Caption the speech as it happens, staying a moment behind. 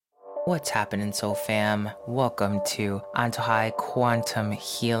What's happening, Soul Fam? Welcome to Onto High Quantum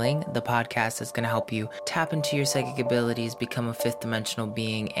Healing, the podcast that's going to help you tap into your psychic abilities, become a fifth dimensional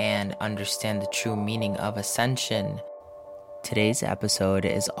being, and understand the true meaning of ascension. Today's episode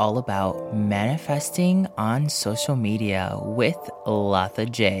is all about manifesting on social media with Latha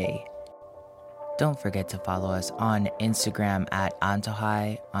J. Don't forget to follow us on Instagram at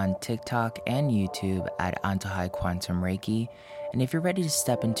Antohai, on TikTok and YouTube at Antohai Quantum Reiki. And if you're ready to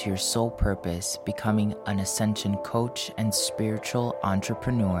step into your soul purpose, becoming an ascension coach and spiritual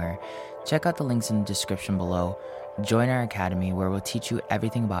entrepreneur, check out the links in the description below. Join our academy where we'll teach you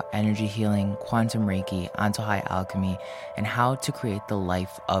everything about energy healing, quantum Reiki, Antohai alchemy, and how to create the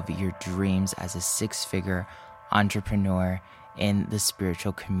life of your dreams as a six-figure entrepreneur in the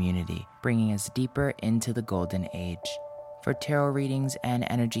spiritual community, bringing us deeper into the golden age. For tarot readings and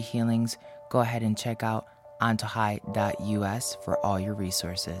energy healings, go ahead and check out antohai.us for all your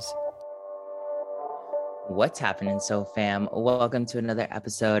resources. What's happening, Soul Fam? Welcome to another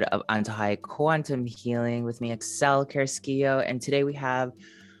episode of Antohai Quantum Healing with me, Excel Carrasquillo, and today we have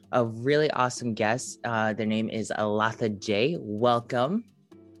a really awesome guest. Their name is Latha J. Welcome.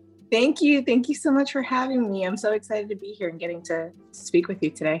 Thank you. Thank you so much for having me. I'm so excited to be here and getting to speak with you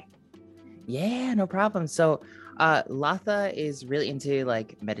today. Yeah, no problem. So Latha is really into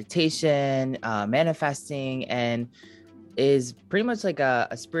like meditation, manifesting, and is pretty much like a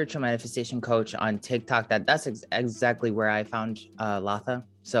spiritual manifestation coach on TikTok. That's exactly where I found Latha.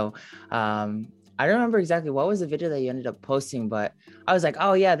 So I don't remember exactly what was the video that you ended up posting, but I was like,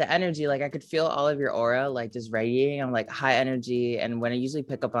 oh yeah, the energy, like I could feel all of your aura, like just radiating. I'm like high energy. And when I usually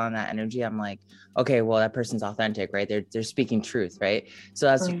pick up on that energy, I'm like, okay, well, that person's authentic, right? They're speaking truth, right? So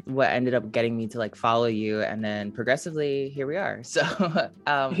that's what ended up getting me to like follow you. And then progressively, here we are. So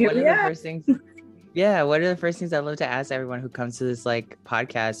Here we are. One of the first things I love to ask everyone who comes to this like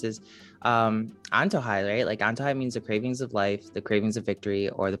podcast is Antohai, right? Like Antohai means the cravings of life, the cravings of victory,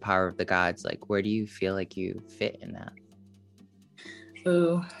 or the power of the gods. Like, where do you feel like you fit in that?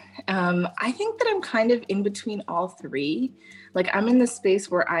 I think that I'm kind of in between all three. Like I'm in the space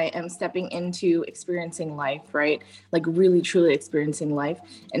where I am stepping into experiencing life, right? Like really, truly experiencing life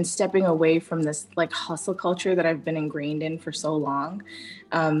and stepping away from this like hustle culture that I've been ingrained in for so long.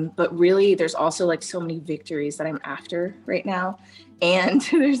 But really there's also like so many victories that I'm after right now. And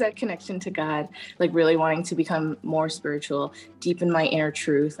there's that connection to God, like really wanting to become more spiritual, deepen my inner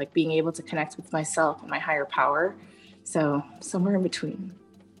truth, like being able to connect with myself and my higher power. So somewhere in between.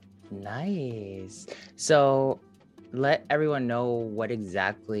 Nice. So let everyone know what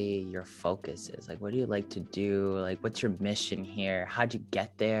exactly your focus is. Like, what do you like to do? Like, what's your mission here? How'd you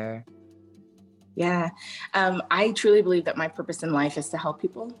get there? Yeah. I truly believe that my purpose in life is to help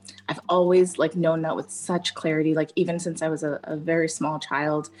people. I've always like known that with such clarity, like even since I was a very small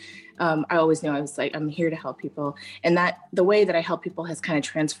child, I always knew I was like, I'm here to help people. And that the way that I help people has kind of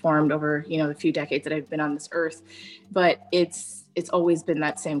transformed over, the few decades that I've been on this earth. But it's always been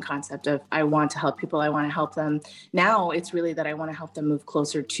that same concept of I want to help people. I want to help them. Now it's really that I want to help them move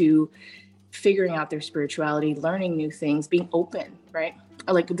closer to figuring out their spirituality, learning new things, being open, right?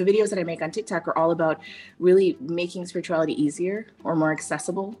 Like the videos that I make on TikTok are all about really making spirituality easier or more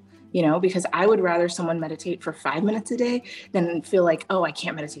accessible, because I would rather someone meditate for 5 minutes a day than feel like, oh, I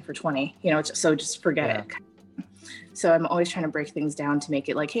can't meditate for 20, so just forget it. So I'm always trying to break things down to make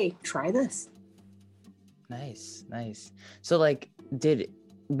it like, hey, try this. Nice. So like,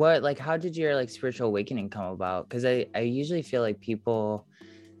 how did your like spiritual awakening come about? Because I usually feel like people,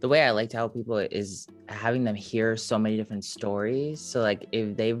 the way I like to help people is having them hear so many different stories. So like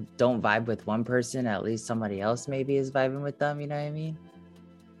if they don't vibe with one person, at least somebody else maybe is vibing with them. You know what I mean?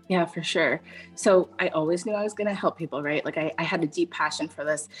 Yeah, for sure. So I always knew I was going to help people, right? Like I had a deep passion for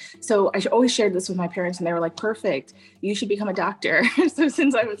this. So I always shared this with my parents and they were like, perfect, you should become a doctor. So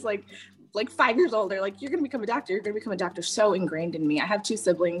since I was like 5 years old, they're like, you're going to become a doctor. You're going to become a doctor. So ingrained in me. I have 2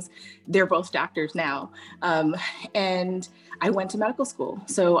 siblings. They're both doctors now. And I went to medical school.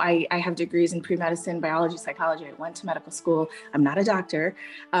 So I have degrees in pre-medicine, biology, psychology. I went to medical school. I'm not a doctor.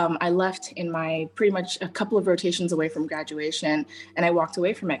 I left in my pretty much a couple of rotations away from graduation. And I walked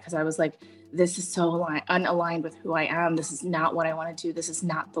away from it because I was like, this is so unaligned with who I am. This is not what I want to do. This is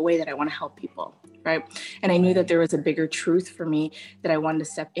not the way that I want to help people. Right. And I knew that there was a bigger truth for me that I wanted to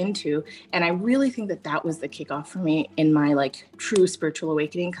step into. And I really think that that was the kickoff for me in my like true spiritual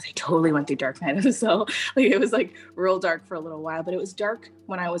awakening, because I totally went through dark night of the soul. Like it was like real dark for a little while, but it was dark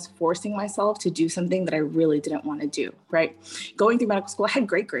when I was forcing myself to do something that I really didn't want to do. Right. Going through medical school, I had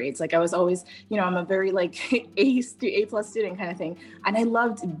great grades. Like I was always, I'm a very like A+ student kind of thing. And I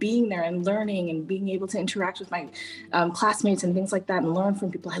loved being there and learning learning and being able to interact with my classmates and things like that and learn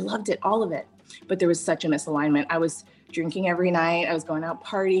from people. I loved it, all of it. But there was such a misalignment. I was drinking every night. I was going out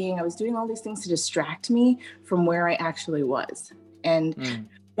partying. I was doing all these things to distract me from where I actually was. And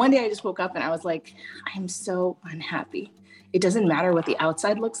one day I just woke up and I was like, I am so unhappy. It doesn't matter what the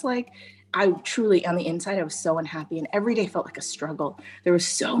outside looks like. I truly, on the inside, I was so unhappy, and every day felt like a struggle. There was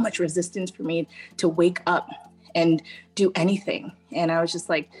so much resistance for me to wake up and do anything. And I was just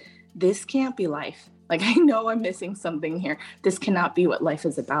like, this can't be life. Like, I know I'm missing something here. This cannot be what life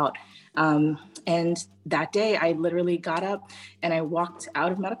is about. And that day I literally got up and I walked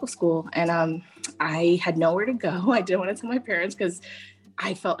out of medical school, and I had nowhere to go. I didn't want to tell my parents because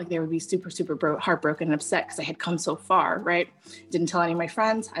I felt like they would be super, super heartbroken and upset because I had come so far, right? Didn't tell any of my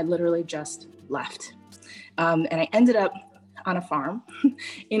friends. I literally just left. And I ended up on a farm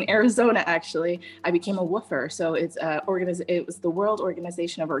in Arizona, actually. I became a WOOFer. So it was the World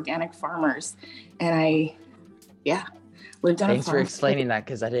Organization of Organic Farmers. And I lived on a farm. Thanks for explaining that,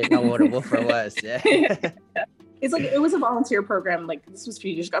 because I didn't know what a WOOFer was. Yeah. It's like, it was a volunteer program. Like, this was a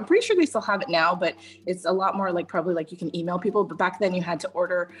few years ago. I'm pretty sure they still have it now, but it's a lot more like, probably like you can email people. But back then you had to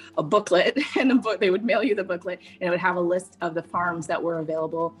order a booklet, and they would mail you the booklet, and it would have a list of the farms that were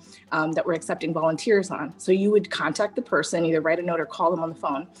available, that were accepting volunteers on. So you would contact the person, either write a note or call them on the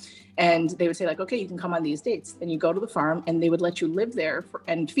phone. And they would say like, okay, you can come on these dates. And you go to the farm and they would let you live there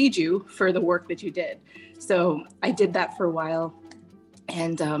and feed you for the work that you did. So I did that for a while.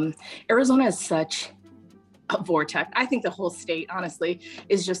 And Arizona is such a vortex. I think the whole state, honestly,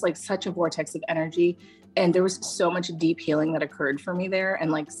 is just like such a vortex of energy. And there was so much deep healing that occurred for me there, and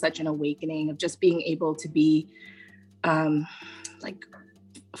like such an awakening of just being able to be like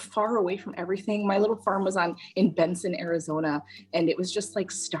far away from everything. My little farm was in Benson, Arizona, and it was just like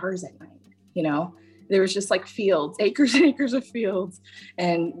stars at night, you know? There was just like fields, acres and acres of fields.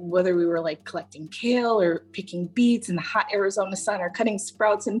 And whether we were like collecting kale or picking beets in the hot Arizona sun or cutting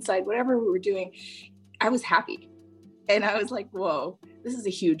sprouts inside, whatever we were doing, I was happy. And I was like, whoa, this is a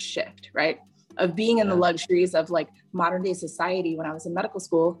huge shift, right? Of being in the luxuries of like modern day society when I was in medical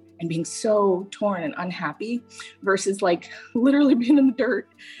school and being so torn and unhappy versus like literally being in the dirt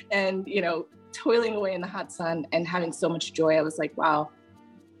and, you know, toiling away in the hot sun and having so much joy. I was like, wow,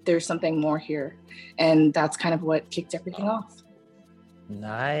 there's something more here. And that's kind of what kicked everything off.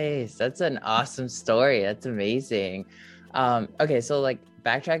 Nice. That's an awesome story. That's amazing. Okay, so like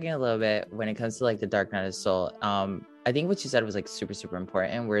backtracking a little bit when it comes to like the dark night of the soul, I think what you said was like super, super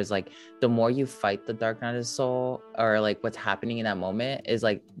important. Whereas like the more you fight the dark night of the soul, or like what's happening in that moment, is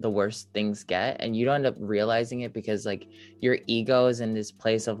like the worse things get, and you don't end up realizing it because like your ego is in this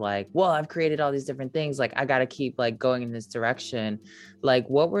place of like, well, I've created all these different things, like I gotta keep like going in this direction. Like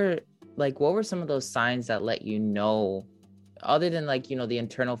what were some of those signs that let you know, other than like, you know, the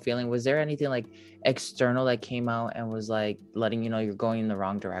internal feeling, was there anything like external that came out and was like letting you know you're going in the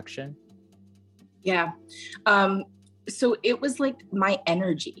wrong direction? Yeah. So it was like my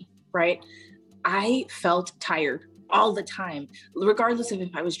energy, right? I felt tired all the time, regardless of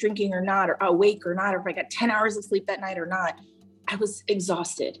if I was drinking or not, or awake or not, or if I got 10 hours of sleep that night or not. I was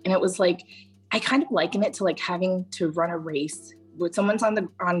exhausted. And it was like, I kind of liken it to like having to run a race with someone's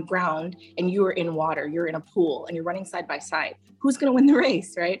on ground and you are in water, you're in a pool and you're running side by side. Who's going to win the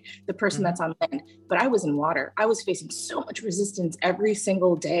race, right? The person that's on land. But I was in water. I was facing so much resistance every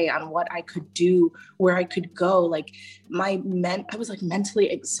single day on what I could do, where I could go. Like I was like mentally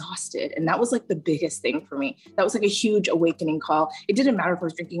exhausted. And that was like the biggest thing for me. That was like a huge awakening call. It didn't matter if I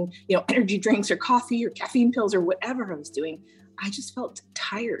was drinking, you know, energy drinks or coffee or caffeine pills or whatever I was doing. I just felt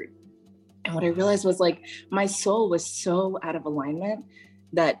tired. And what I realized was like, my soul was so out of alignment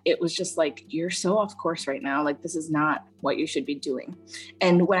that it was just like, you're so off course right now. Like, this is not what you should be doing.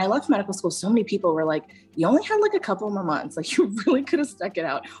 And when I left medical school, so many people were like, you only had like a couple more months. Like, you really could have stuck it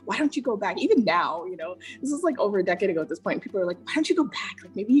out. Why don't you go back? Even now, you know, this is like over a decade ago at this point. People are like, why don't you go back?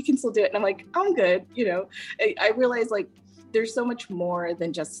 Like, maybe you can still do it. And I'm like, I'm good. You know, I realized like, there's so much more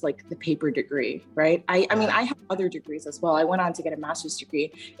than just like the paper degree, right? I mean, I have other degrees as well. I went on to get a master's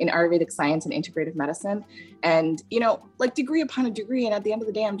degree in Ayurvedic science and integrative medicine. And, you know, like degree upon a degree. And at the end of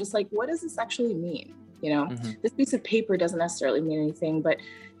the day, I'm just like, what does this actually mean? You know, this piece of paper doesn't necessarily mean anything, but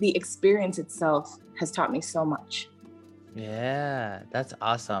the experience itself has taught me so much. Yeah, that's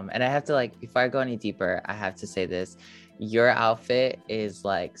awesome. And I have to like, before I go any deeper, I have to say this. Your outfit is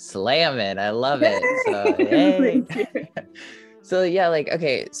like slamming. I love it. So, hey. So yeah, like,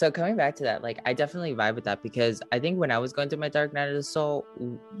 okay. So coming back to that, like, I definitely vibe with that because I think when I was going through my dark night of the soul,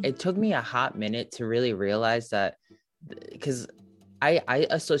 it took me a hot minute to really realize that, because I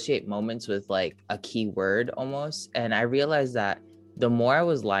associate moments with like a key word almost. And I realized that the more I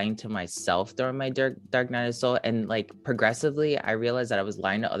was lying to myself during my dark night of soul, and like progressively I realized that I was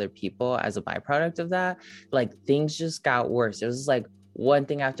lying to other people as a byproduct of that, like things just got worse. It was like one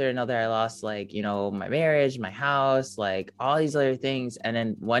thing after another. I lost, like, you know, my marriage, my house, like all these other things. And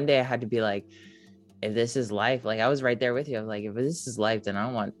then one day I had to be like, if this is life, like I was right there with you. I'm like, if this is life, then I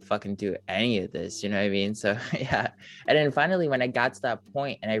don't want to fucking do any of this. You know what I mean? So yeah. And then finally, when I got to that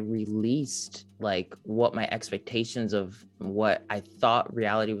point and I released like what my expectations of what I thought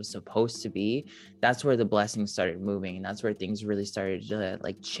reality was supposed to be, that's where the blessings started moving. And that's where things really started to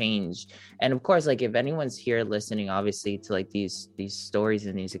like change. And of course, like if anyone's here listening, obviously, to like these stories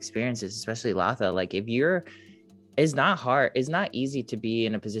and these experiences, especially Latha, like if you're, it's not hard, it's not easy to be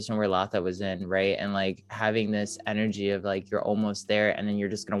in a position where Latha was in, right? And like having this energy of like you're almost there and then you're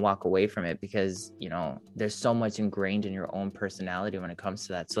just gonna walk away from it because, you know, there's so much ingrained in your own personality when it comes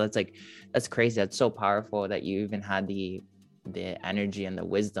to that. So that's like, that's crazy. That's so powerful that you even had the energy and the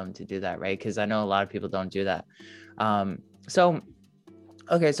wisdom to do that, right? Because I know a lot of people don't do that. So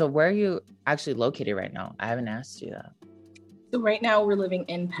okay, so where are you actually located right now? I haven't asked you that. So right now we're living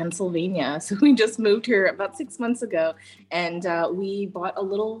in Pennsylvania. So we just moved here about 6 months ago, and we bought a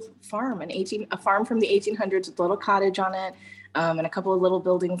little farm, a farm from the 1800s with a little cottage on it, and a couple of little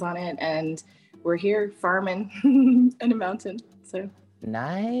buildings on it. And we're here farming in a mountain. So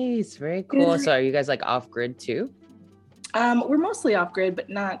nice, very cool. So are you guys like off grid too? We're mostly off grid, but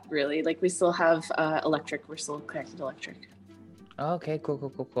not really. Like we still have electric. We're still connected to electric. Okay,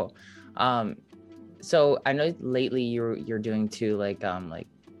 cool. So I know lately you're doing too, like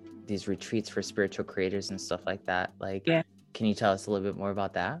these retreats for spiritual creators and stuff like that. Like, yeah. Can you tell us a little bit more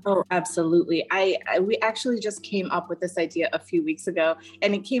about that? Oh, absolutely. We actually just came up with this idea a few weeks ago,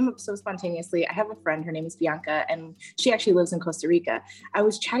 and it came up so spontaneously. I have a friend, her name is Bianca, and she actually lives in Costa Rica. I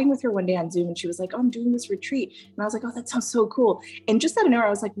was chatting with her one day on Zoom, and she was like, oh, I'm doing this retreat. And I was like, oh, that sounds so cool. And just out of nowhere, I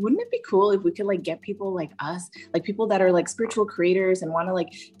was like, wouldn't it be cool if we could like get people like us, like people that are like spiritual creators and want to like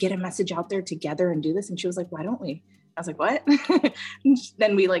get a message out there together and do this? And she was like, why don't we? I was like, what?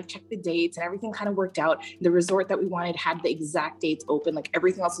 Then we like checked the dates and everything kind of worked out. The resort that we wanted had the exact dates open, like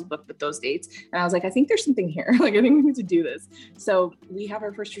everything else was booked with those dates. And I was like, I think there's something here. Like, I think we need to do this. So we have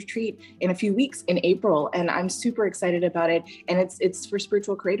our first retreat in a few weeks in April, and I'm super excited about it. And it's for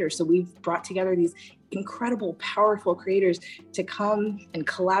spiritual creators. So we've brought together these incredible, powerful creators to come and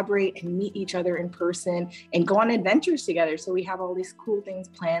collaborate and meet each other in person and go on adventures together. So we have all these cool things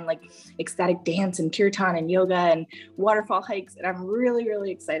planned, like ecstatic dance and kirtan and yoga and waterfall hikes. And I'm really, really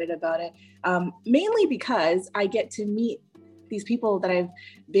excited about it. Mainly because I get to meet these people that I've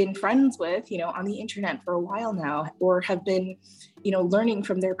been friends with, you know, on the internet for a while now, or have been, you know, learning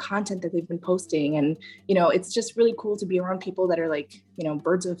from their content that they've been posting. And, you know, it's just really cool to be around people that are like, you know,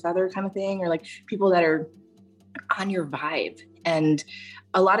 birds of a feather kind of thing, or like people that are on your vibe. And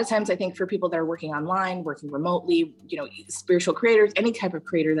a lot of times I think for people that are working online, working remotely, you know, spiritual creators, any type of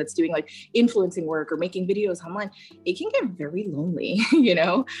creator that's doing like influencing work or making videos online, it can get very lonely, you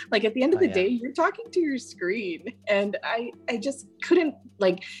know, like at the end of the day, you're talking to your screen. And I just couldn't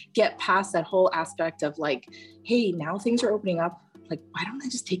like get past that whole aspect of like, hey, now things are opening up. Like, why don't I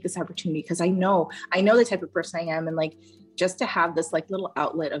just take this opportunity? Because I know the type of person I am. And like, just to have this like little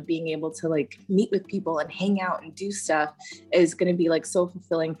outlet of being able to like meet with people and hang out and do stuff is going to be like so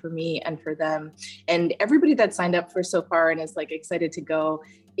fulfilling for me and for them. And everybody that signed up for so far and is like excited to go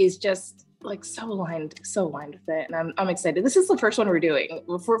is just like so aligned with it. And I'm excited. This is the first one we're doing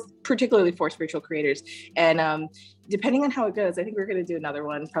particularly for spiritual creators. And depending on how it goes, I think we're going to do another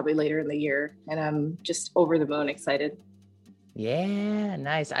one probably later in the year. And I'm just over the moon excited. Yeah,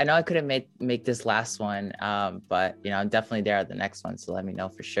 nice. I know I couldn't make this last one, but you know, I'm definitely there at the next one. So let me know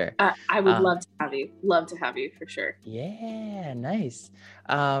for sure. I would love to have you for sure. Yeah, nice.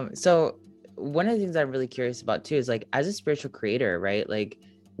 So one of the things I'm really curious about too is like, as a spiritual creator, right? Like,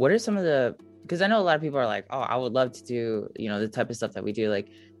 what are some of the, because I know a lot of people are like, oh, I would love to do, you know, the type of stuff that we do. Like,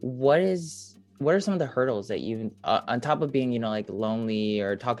 what are some of the hurdles that you, on top of being, you know, like lonely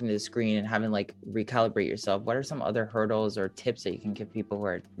or talking to the screen and having like recalibrate yourself, what are some other hurdles or tips that you can give people who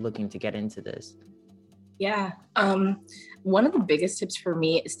are looking to get into this? Yeah. One of the biggest tips for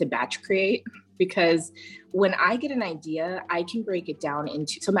me is to batch create, because when I get an idea, I can break it down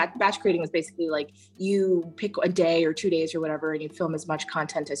into, so batch creating is basically like you pick a day or 2 days or whatever, and you film as much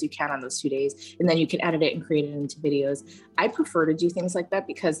content as you can on those 2 days. And then you can edit it and create it into videos. I prefer to do things like that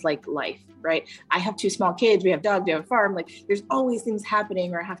because like life, right? I have 2 small kids, we have dogs, we have a farm, like there's always things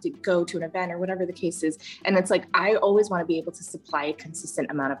happening, or I have to go to an event or whatever the case is. And it's like, I always want to be able to supply a consistent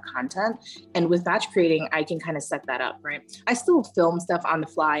amount of content. And with batch creating, I can kind of set that up, right? I still film stuff on the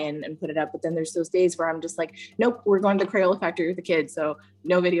fly and put it up, but then there's there's those days where I'm just like, nope, we're going to the Crayola factory with the kids. So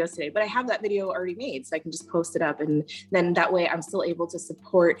no videos today, but I have that video already made. So I can just post it up. And then that way I'm still able to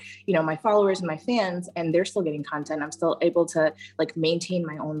support, my followers and my fans, and they're still getting content. I'm still able to like maintain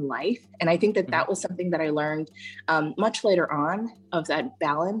my own life. And I think that was something that I learned much later on, of that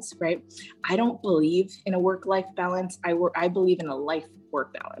balance, right? I don't believe in a work-life balance. I believe in a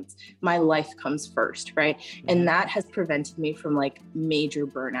life-work balance. My life comes first, right? And that has prevented me from like major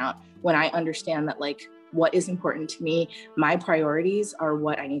burnout when I understand that like what is important to me, my priorities are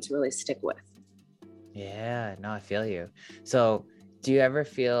what I need to really stick with. Yeah, no, I feel you. So do you ever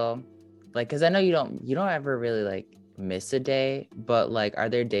feel like, because I know you don't ever really like miss a day, but like, are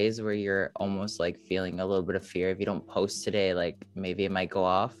there days where you're almost like feeling a little bit of fear if you don't post today, like maybe it might go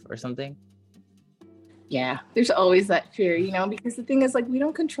off or something? Yeah, there's always that fear, because the thing is like, we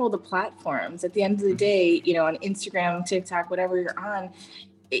don't control the platforms. At the end of the day, on Instagram, TikTok, whatever you're on,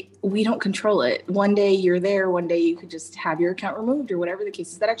 we don't control it. One day you're there, one day you could just have your account removed or whatever the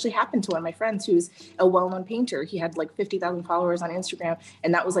case is. That actually happened to one of my friends who's a well-known painter. He had like 50,000 followers on Instagram,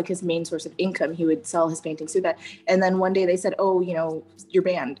 and that was like his main source of income. He would sell his paintings through that. And then one day they said, oh, you're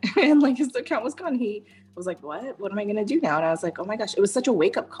banned. And like his account was gone. He was like, what am I going to do now? And I was like, oh my gosh, it was such a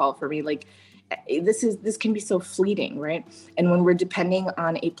wake-up call for me. Like, this can be so fleeting, right? And when we're depending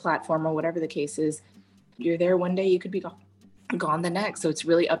on a platform or whatever the case is, you're there one day, you could be gone the next. So it's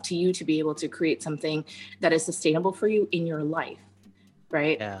really up to you to be able to create something that is sustainable for you in your life,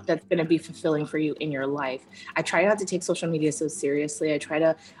 right? Yeah. That's going to be fulfilling for you in your life. I try not to take social media so seriously. I try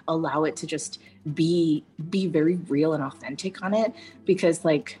to allow it to just be very real and authentic on it, because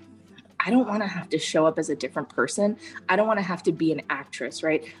like, I don't want to have to show up as a different person. I don't want to have to be an actress,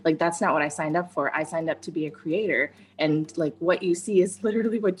 right? Like, that's not what I signed up for. I signed up to be a creator, and like what you see is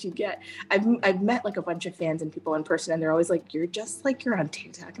literally what you get. I've met like a bunch of fans and people in person, and they're always like, you're just like you're on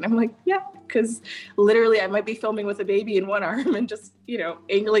TikTok. And I'm like, yeah, because literally I might be filming with a baby in one arm and just,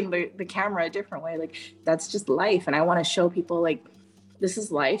 angling the camera a different way. Like, that's just life. And I want to show people like, this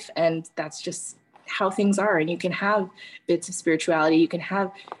is life, and that's just how things are. And you can have bits of spirituality, you can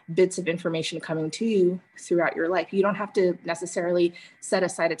have bits of information coming to you throughout your life. You don't have to necessarily set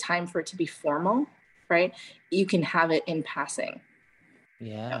aside a time for it to be formal, right? You can have it in passing.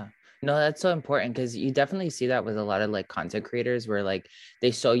 Yeah. No, that's so important, because you definitely see that with a lot of like content creators where like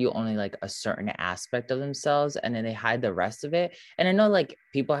they show you only like a certain aspect of themselves and then they hide the rest of it. And I know like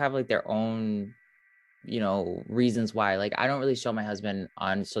people have like their own reasons why. Like, I don't really show my husband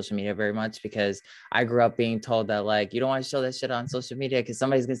on social media very much, because I grew up being told that like, you don't want to show that shit on social media because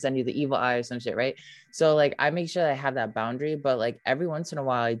somebody's gonna send you the evil eye or some shit, right? So like, I make sure that I have that boundary, but like every once in a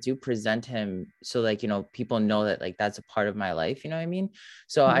while I do present him so like, people know that like that's a part of my life, you know what I mean?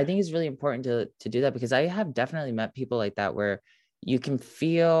 So I think it's really important to do that, because I have definitely met people like that where you can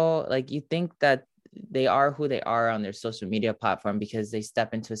feel like you think that they are who they are on their social media platform because they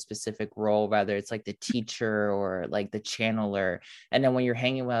step into a specific role, whether it's like the teacher or like the channeler. And then when you're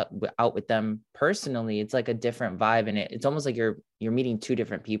hanging out with them personally, it's like a different vibe. And it's almost like you're meeting two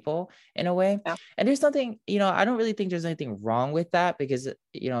different people in a way. Yeah. And there's nothing, I don't really think there's anything wrong with that, because,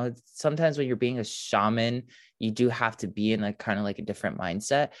 sometimes when you're being a shaman, you do have to be in like kind of like a different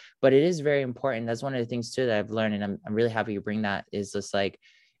mindset, but it is very important. That's one of the things too that I've learned. And I'm really happy you bring that, is just like,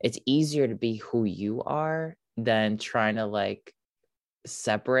 it's easier to be who you are than trying to like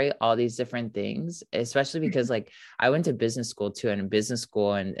separate all these different things, especially because like I went to business school too, and in business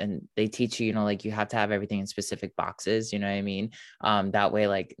school and they teach you, like you have to have everything in specific boxes, you know what I mean? That way,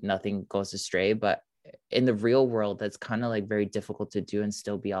 like nothing goes astray. But in the real world, that's kind of like very difficult to do and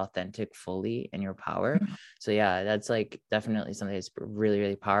still be authentic fully in your power. So yeah, that's like definitely something that's really,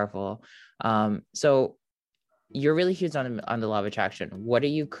 really powerful. So you're really huge on the law of attraction. What are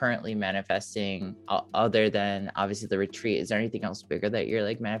you currently manifesting other than obviously the retreat? Is there anything else bigger that you're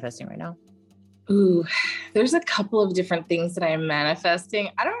like manifesting right now? Ooh, there's a couple of different things that I'm manifesting.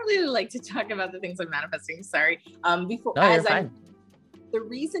 I don't really like to talk about the things I'm manifesting. Sorry. You're fine. The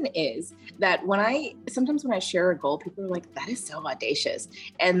reason is that sometimes when I share a goal, people are like, that is so audacious.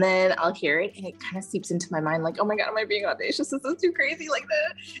 And then I'll hear it and it kind of seeps into my mind like, oh my God, am I being audacious? This is too crazy like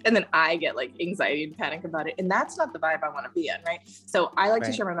that. And then I get like anxiety and panic about it. And that's not the vibe I want to be in, right? So I like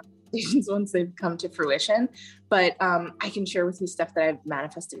to share my manifestations once they've come to fruition, but I can share with you stuff that I've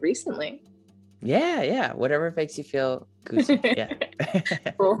manifested recently. Yeah. Whatever makes you feel Goosey, yeah.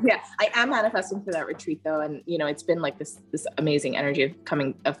 Well, yeah, I am manifesting for that retreat though. And it's been like this amazing energy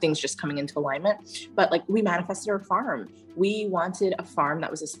of things just coming into alignment. But like we manifested our farm. We wanted a farm that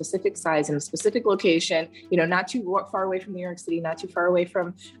was a specific size and a specific location, not too far away from New York City, not too far away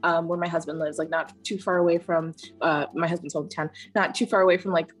from where my husband lives, like not too far away from my husband's hometown, not too far away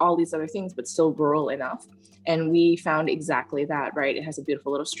from like all these other things, but still rural enough. And we found exactly that, right? It has a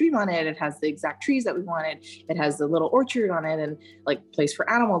beautiful little stream on it. It has the exact trees that we wanted. It has the little orchard on it and like place for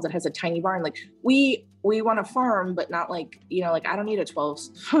animals. It has a tiny barn. Like we want a farm, but not like, like I don't need a 12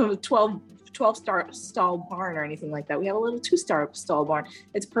 stall barn or anything like that. We have a little 2-star stall barn.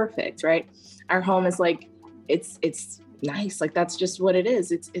 It's perfect, right? Our home is like, it's nice. Like that's just what it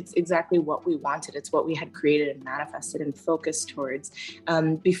is. It's exactly what we wanted. It's what we had created and manifested and focused towards.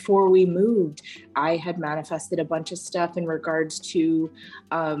 Before we moved, I had manifested a bunch of stuff in regards to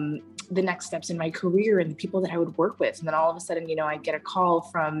the next steps in my career and the people that I would work with. And then all of a sudden, I get a call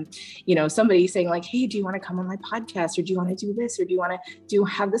from, somebody saying like, hey, do you want to come on my podcast? Or do you want to do this? Or do you want to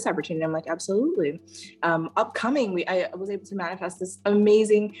have this opportunity? I'm like, absolutely. Upcoming, I was able to manifest this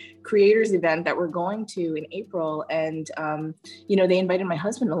amazing creators event that we're going to in April. And, they invited my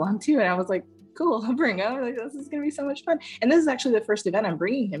husband along too. And I was like, cool, I'll bring him. Like, this is going to be so much fun. And this is actually the first event I'm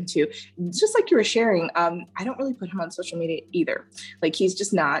bringing him to. Just like you were sharing, I don't really put him on social media either. Like he's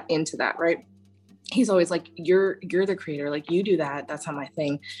just not into that, right? He's always like, you're the creator. Like you do that. That's not my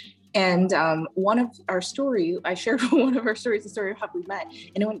thing. And one of our story, I shared one of our stories, the story of how we met,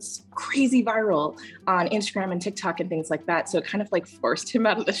 and it went crazy viral on Instagram and TikTok and things like that. So it kind of like forced him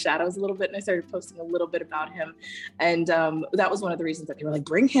out of the shadows a little bit. And I started posting a little bit about him. And that was one of the reasons that they were like,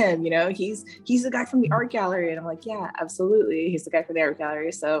 bring him, he's the guy from the art gallery. And I'm like, yeah, absolutely. He's the guy from the art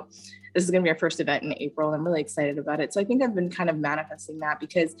gallery. So this is going to be our first event in April. And I'm really excited about it. So I think I've been kind of manifesting that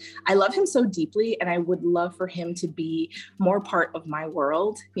because I love him so deeply. And I would love for him to be more part of my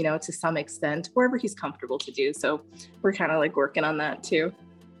world, to some extent, wherever he's comfortable to do. So we're kind of like working on that too.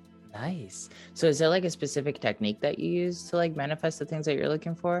 Nice. So is there like a specific technique that you use to like manifest the things that you're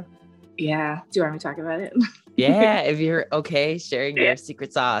looking for? Yeah. Do you want me to talk about it? Yeah. If you're okay sharing your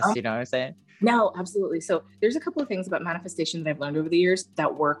secret sauce, you know what I'm saying? No, absolutely. So there's a couple of things about manifestation that I've learned over the years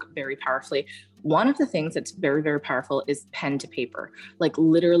that work very powerfully. One of the things that's very, very powerful is pen to paper, like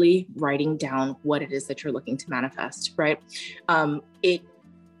literally writing down what it is that you're looking to manifest, right?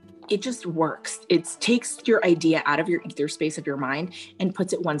 It just works. It takes your idea out of your ether space of your mind and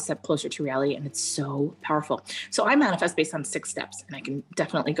puts it one step closer to reality. And it's so powerful. So I manifest based on 6 steps, and I can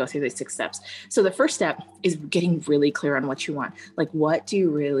definitely go through these 6 steps. So the first step is getting really clear on what you want. Like, what do you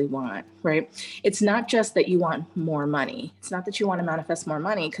really want, right? It's not just that you want more money. It's not that you want to manifest more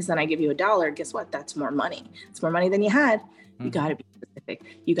money because then I give you $1. Guess what? That's more money. It's more money than you had. You got to be specific.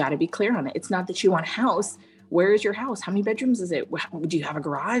 You got to be clear on it. It's not that you want a house. Where is your house? How many bedrooms is it? Do you have a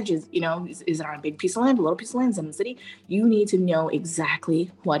garage? Is it on a big piece of land, a little piece of land in the city? You need to know exactly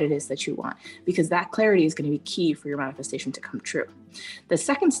what it is that you want, because that clarity is going to be key for your manifestation to come true. The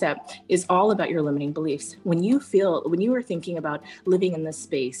second step is all about your limiting beliefs. When you are thinking about living in this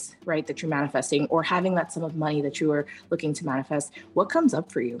space, right, that you're manifesting, or having that sum of money that you are looking to manifest, what comes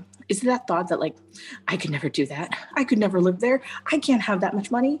up for you? Is it that thought that like, I could never do that. I could never live there. I can't have that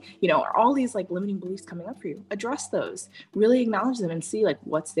much money. Are all these like limiting beliefs coming up for you? Address those, really acknowledge them and see like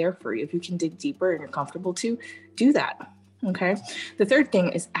what's there for you. If you can dig deeper and you're comfortable to do that. Okay. The third thing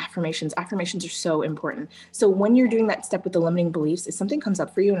is affirmations. Affirmations are so important. So when you're doing that step with the limiting beliefs, if something comes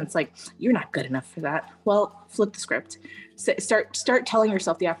up for you and it's like, you're not good enough for that, well, flip the script. Start telling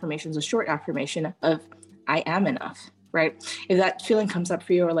yourself the affirmations, a short affirmation of I am enough, right? If that feeling comes up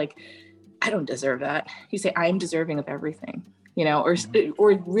for you or like, I don't deserve that, you say, I am deserving of everything. Or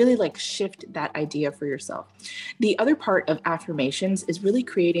really like shift that idea for yourself. The other part of affirmations is really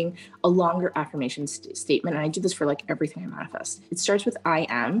creating a longer affirmation statement. And I do this for like everything I manifest. It starts with I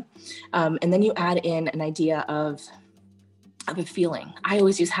am, and then you add in an idea of a feeling. I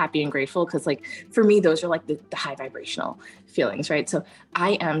always use happy and grateful because like for me, those are like the high vibrational feelings, right? So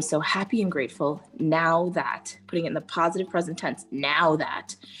I am so happy and grateful now that, putting it in the positive present tense, now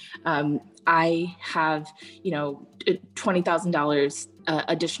that I have, $20,000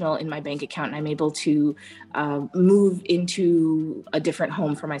 additional in my bank account, and I'm able to move into a different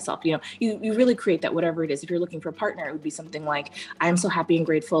home for myself. You really create that, whatever it is. If you're looking for a partner, it would be something like, I'm so happy and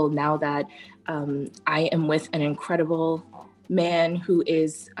grateful now that I am with an incredible man who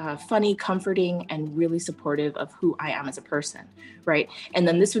is funny, comforting, and really supportive of who I am as a person, right? And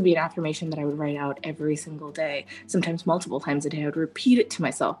then this would be an affirmation that I would write out every single day, sometimes multiple times a day. I would repeat it to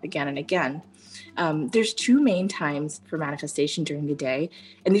myself again and again. There's two main times for manifestation during the day,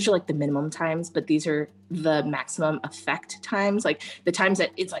 and these are like the minimum times, but these are the maximum effect times, like the times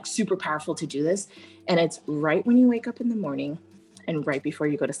that it's like super powerful to do this. And it's right when you wake up in the morning and right before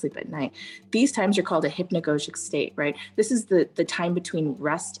you go to sleep at night. These times are called a hypnagogic state, right? This is the time between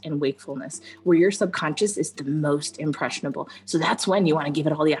rest and wakefulness, where your subconscious is the most impressionable. So that's when you want to give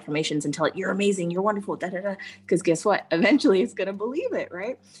it all the affirmations and tell it, you're amazing, you're wonderful, da, da, da. Because guess what? Eventually it's going to believe it,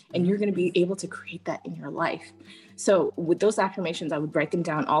 right? And you're going to be able to create that in your life. So with those affirmations, I would write them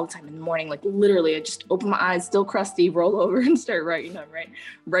down all the time in the morning. Like literally, I just open my eyes, still crusty, roll over and start writing them,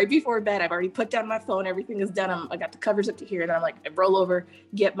 right before bed. I've already put down my phone. Everything is done. I got the covers up to here. And then I'm like, I roll over,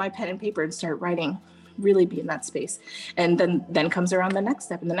 get my pen and paper and start writing, really be in that space. And then comes around the next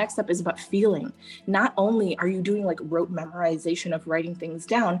step. And the next step is about feeling. Not only are you doing like rote memorization of writing things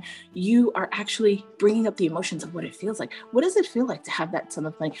down, you are actually bringing up the emotions of what it feels like. What does it feel like to have that sum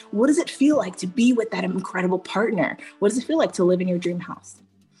of money? What does it feel like to be with that incredible partner? What does it feel like to live in your dream house?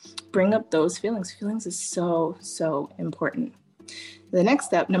 Bring up those feelings. Feelings is so, so important. The next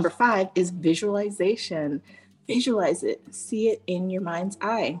step, number 5, is visualization. Visualize it, see it in your mind's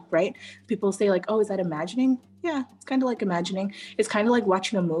eye, right? People say like, oh, is that imagining? Yeah, it's kind of like imagining. It's kind of like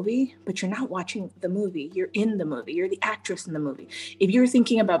watching a movie, but you're not watching the movie. You're in the movie. You're the actress in the movie. If you're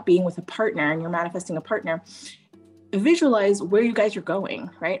thinking about being with a partner and you're manifesting a partner, visualize where you guys are going,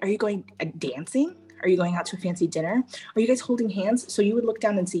 right? Are you going dancing? Are you going out to a fancy dinner? Are you guys holding hands? So you would look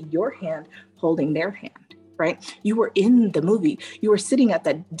down and see your hand holding their hand. Right? You were in the movie. You were sitting at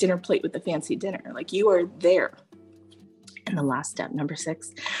that dinner plate with the fancy dinner. Like you are there. And the last step, number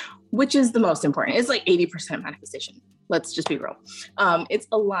 6, which is the most important. It's like 80% manifestation. Let's just be real. It's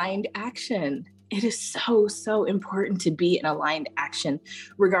aligned action. It is so, so important to be in aligned action,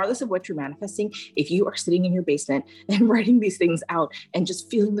 regardless of what you're manifesting. If you are sitting in your basement and writing these things out and just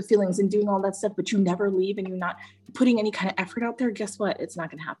feeling the feelings and doing all that stuff, but you never leave and you're not putting any kind of effort out there, guess what? It's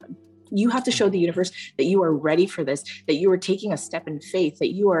not going to happen. You have to show the universe that you are ready for this, that you are taking a step in faith,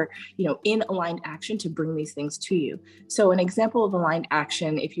 that you are, in aligned action to bring these things to you. So an example of aligned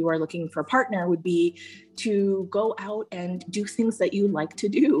action, if you are looking for a partner, would be to go out and do things that you like to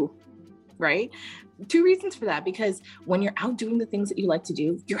do, right? 2 reasons for that, because when you're out doing the things that you like to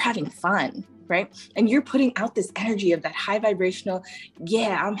do, you're having fun, right? And you're putting out this energy of that high vibrational,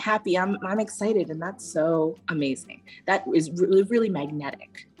 yeah, I'm happy, I'm excited. And that's so amazing. That is really, really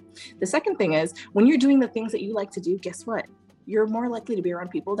magnetic. The second thing is when you're doing the things that you like to do, guess what? You're more likely to be around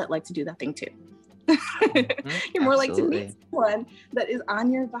people that like to do that thing too. You're more likely to meet someone that is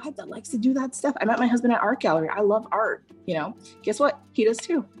on your vibe that likes to do that stuff. I met my husband at art gallery. I love art, guess what? He does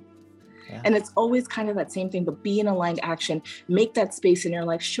too. Yeah. And it's always kind of that same thing, but be in aligned action, make that space in your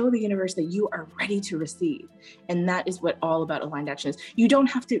life, show the universe that you are ready to receive. And that is what all about aligned action is. You don't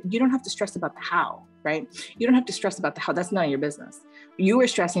have to stress about the how, right? You don't have to stress about the how. That's none of your business. You are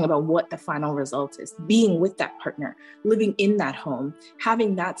stressing about what the final result is, being with that partner, living in that home,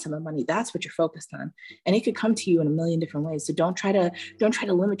 having that sum of money. That's what you're focused on. And it could come to you in a million different ways. So don't try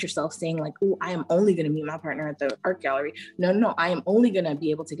to limit yourself saying like, oh, I am only going to meet my partner at the art gallery. No, I am only going to be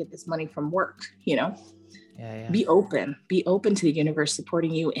able to get this money from work, Yeah. Be open to the universe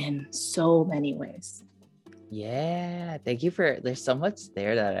supporting you in so many ways. Yeah. Thank you there's so much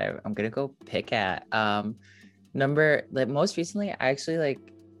there that I'm going to go pick at. Most recently, I actually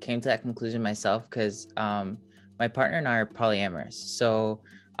came to that conclusion myself because my partner and I are polyamorous. So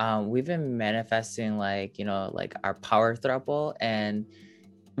we've been manifesting our power throuple. And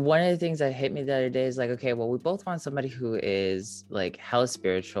one of the things that hit me the other day is okay, well, we both want somebody who is hella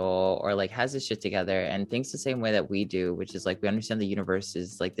spiritual or has this shit together and thinks the same way that we do, which is we understand the universe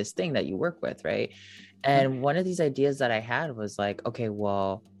is this thing that you work with, right? And one of these ideas that I had was okay,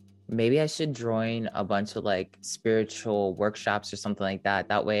 well, maybe I should join a bunch of spiritual workshops or something like that.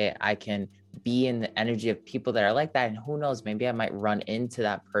 That way I can be in the energy of people that are like that. And who knows, maybe I might run into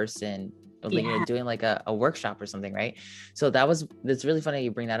that person doing a workshop or something, right? So it's really funny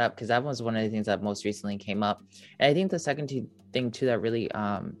you bring that up because that was one of the things that most recently came up. And I think the second thing too that really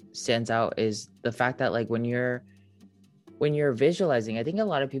stands out is the fact that when you're visualizing, I think a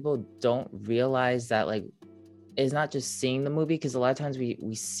lot of people don't realize that it's not just seeing the movie, because a lot of times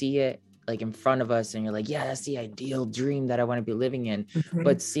we see it like in front of us and you're like, yeah, that's the ideal dream that I want to be living in. Mhm.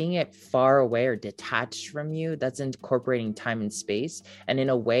 But seeing it far away or detached from you, that's incorporating time and space. And in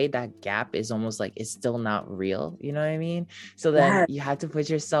a way, that gap is almost like it's still not real. You know what I mean? So then Yeah. you have to put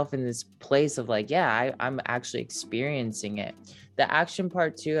yourself in this place of like, yeah, I'm actually experiencing it. The action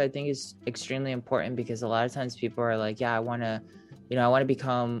part too, I think is extremely important, because a lot of times people are like, yeah, I want to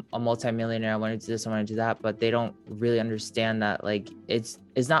become a multimillionaire. I want to do this, I want to do that, but they don't really understand that like it's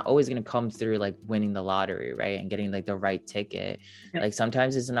not always going to come through like winning the lottery, right? And getting like the right ticket. Yep. Like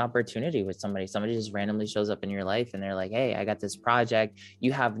sometimes it's an opportunity with somebody just randomly shows up in your life and they're like, hey, I got this project.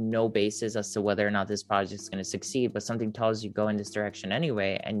 You have no basis as to whether or not this project is going to succeed, but something tells you go in this direction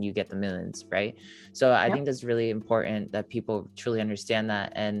anyway, and you get the millions, right? So I think that's really important that people truly understand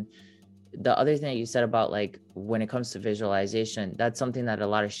that. And the other thing that you said about like when it comes to visualization, that's something that a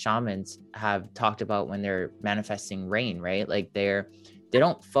lot of shamans have talked about when they're manifesting rain, right? Like they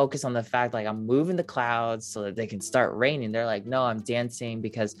don't focus on the fact like I'm moving the clouds so that they can start raining. They're like, no, I'm dancing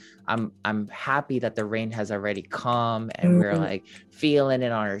because I'm happy that the rain has already come, and we're like feeling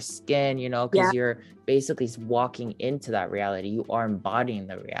it on our skin, you know, because you're basically walking into that reality. You are embodying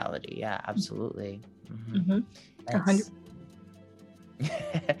the reality. Yeah, absolutely. Mm-hmm. Nice.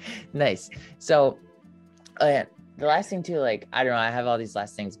 Nice. So the last thing too, like, I don't know, I have all these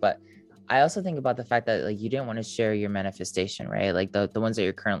last things, but I also think about the fact that like you didn't want to share your manifestation, right? Like the ones that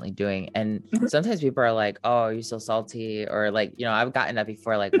you're currently doing. And sometimes people are like, oh, you're so salty, or like, you know, I've gotten that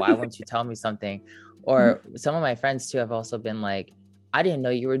before, like, why won't you tell me something? Or some of my friends too have also been like, I didn't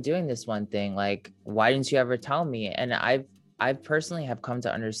know you were doing this one thing, like, why didn't you ever tell me? And I personally have come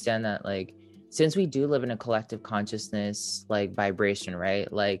to understand that like, since we do live in a collective consciousness like vibration,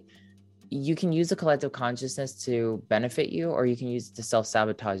 right? Like you can use the collective consciousness to benefit you, or you can use it to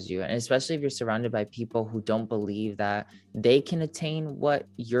self-sabotage you. And especially if you're surrounded by people who don't believe that they can attain what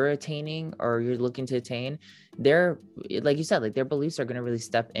you're attaining or you're looking to attain, they're, like you said, like their beliefs are going to really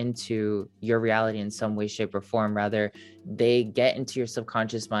step into your reality in some way, shape, or form. Rather, they get into your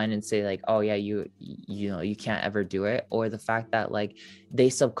subconscious mind and say like, oh yeah, you know, you can't ever do it. Or the fact that like they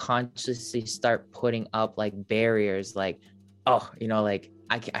subconsciously start putting up like barriers, like, oh, you know, like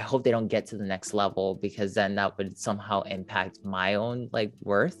I hope they don't get to the next level, because then that would somehow impact my own like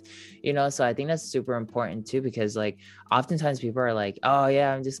worth, you know? So I think that's super important too, because like oftentimes people are like, oh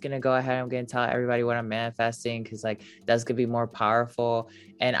yeah, I'm just going to go ahead. I'm going to tell everybody what I'm manifesting, because like that's going to be more powerful.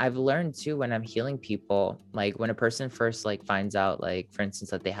 And I've learned too, when I'm healing people, like when a person first like finds out, like for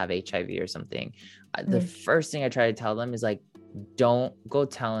instance, that they have HIV or something, the first thing I try to tell them is like, don't go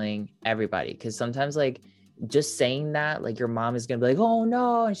telling everybody. Because sometimes like just saying that, like your mom is gonna be like, oh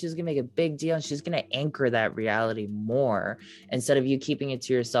no, and she's gonna make a big deal, and she's gonna anchor that reality more, instead of you keeping it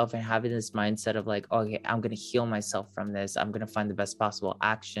to yourself and having this mindset of like, okay, I'm gonna heal myself from this, I'm gonna find the best possible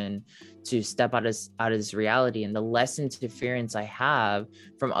action to step out of this reality. And the less interference I have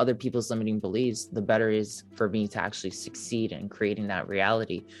from other people's limiting beliefs, the better is for me to actually succeed in creating that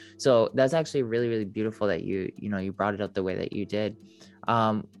reality. So that's actually really, really beautiful that you brought it up the way that you did.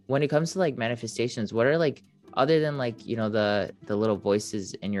 When it comes to like manifestations, what are like, other than like, you know, the little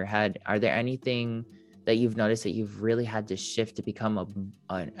voices in your head, are there anything that you've noticed that you've really had to shift to become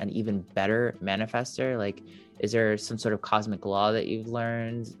an even better manifester? Like, is there some sort of cosmic law that you've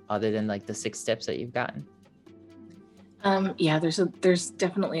learned other than like the 6 steps that you've gotten? Yeah, there's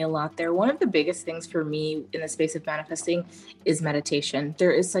definitely a lot there. One of the biggest things for me in the space of manifesting is meditation. There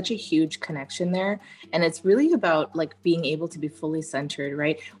is such a huge connection there, and it's really about like being able to be fully centered,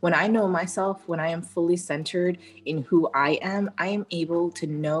 right? When I know myself, when I am fully centered in who I am able to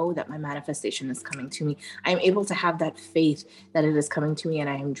know that my manifestation is coming to me. I am able to have that faith that it is coming to me and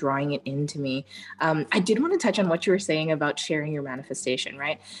I am drawing it into me. I did want to touch on what you were saying about sharing your manifestation,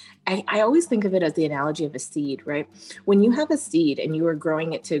 right? I always think of it as the analogy of a seed, right? When you have a seed and you are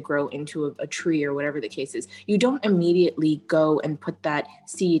growing it to grow into a tree or whatever the case is, you don't immediately go and put that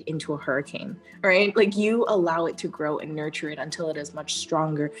seed into a hurricane, right? Like you allow it to grow and nurture it until it is much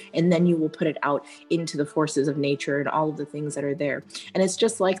stronger. And then you will put it out into the forces of nature and all of the things that are there. And it's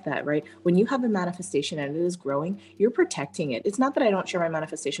just like that, right? When you have a manifestation and it is growing, you're protecting it. It's not that I don't share my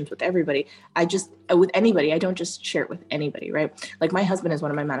manifestations with everybody. With anybody, I don't just share it with anybody, right? Like my husband is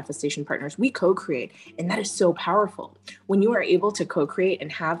one of my manifestation partners. We co-create, and that is so powerful. When you are able to co-create and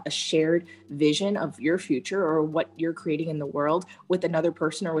have a shared vision of your future or what you're creating in the world with another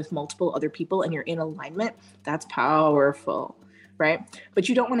person or with multiple other people, and you're in alignment, that's powerful, right? But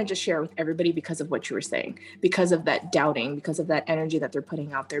you don't want to just share with everybody because of what you were saying, because of that doubting, because of that energy that they're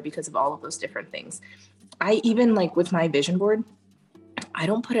putting out there, because of all of those different things. I even like with my vision board, I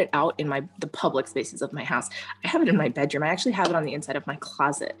don't put it out in the public spaces of my house. I have it in my bedroom. I actually have it on the inside of my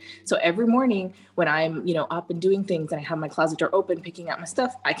closet. So every morning when I'm, up and doing things and I have my closet door open, picking out my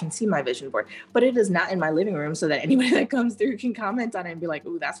stuff, I can see my vision board, but it is not in my living room so that anybody that comes through can comment on it and be like,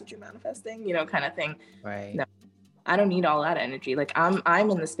 "Ooh, that's what you're manifesting," kind of thing. Right. No. I don't need all that energy. Like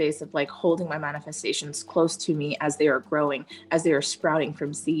I'm in the space of like holding my manifestations close to me as they are growing, as they are sprouting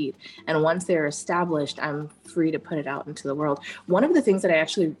from seed. And once they're established, I'm free to put it out into the world. One of the things that I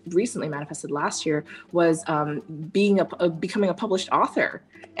actually recently manifested last year was becoming a published author.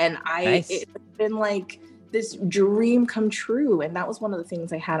 And Nice. it's been like this dream come true. And that was one of the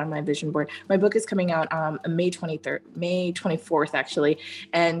things I had on my vision board. My book is coming out May 24th, actually.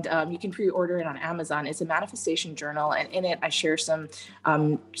 And you can pre-order it on Amazon. It's a manifestation journal. And in it, I share some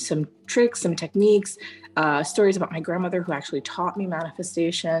tricks, some techniques, stories about my grandmother who actually taught me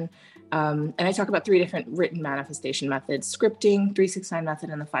manifestation. And I talk about 3 different written manifestation methods: scripting, 369 method,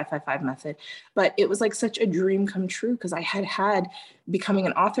 and the 555 method. But it was like such a dream come true because I had becoming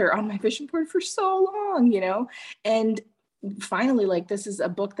an author on my vision board for so long, and finally, like, this is a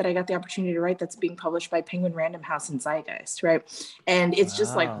book that I got the opportunity to write that's being published by Penguin Random House and Zeitgeist, right? And it's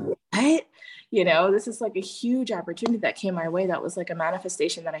just like, what? This is like a huge opportunity that came my way. That was like a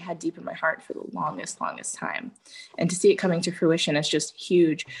manifestation that I had deep in my heart for the longest time. And to see it coming to fruition is just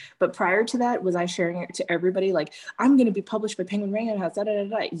huge. But prior to that, was I sharing it to everybody? Like, I'm going to be published by Penguin Random House,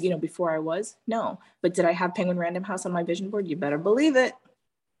 before I was? No. But did I have Penguin Random House on my vision board? You better believe it.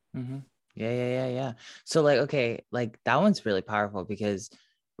 Mm-hmm. Yeah. So like, okay, like that one's really powerful because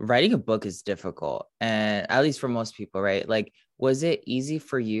writing a book is difficult. And at least for most people, right? Like, was it easy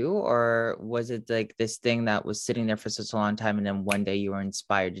for you, or was it like this thing that was sitting there for such a long time and then one day you were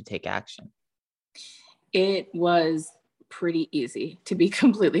inspired to take action? It was pretty easy, to be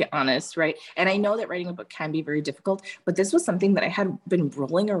completely honest, right? And I know that writing a book can be very difficult, but this was something that I had been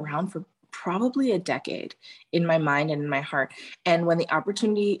rolling around for probably a decade in my mind and in my heart. And when the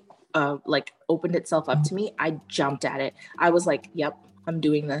opportunity opened itself up to me, I jumped at it. I was like, yep, I'm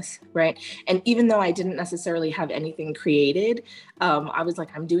doing this, right? And even though I didn't necessarily have anything created, I was like,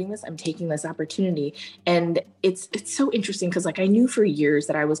 I'm doing this, I'm taking this opportunity. And it's so interesting because like I knew for years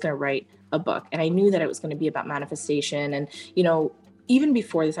that I was going to write a book, and I knew that it was going to be about manifestation. And, even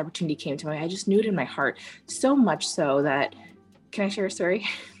before this opportunity came to me, I just knew it in my heart, so much so that, can I share a story?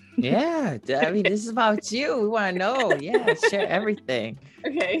 Yeah. I mean, this is about you. We want to know. Yeah. Share everything.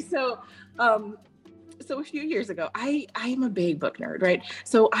 Okay. So a few years ago, I am a big book nerd, right?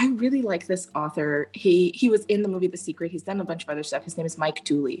 So I really like this author. He was in the movie The Secret. He's done a bunch of other stuff. His name is Mike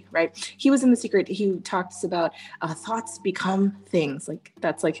Dooley, right? He was in The Secret. He talks about thoughts become things. Like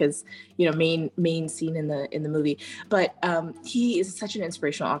that's like his, main scene in the movie. But he is such an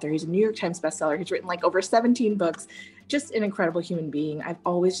inspirational author. He's a New York Times bestseller. He's written like over 17 books. Just an incredible human being. I've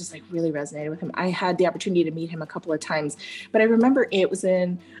always just like really resonated with him. I had the opportunity to meet him a couple of times, but I remember it was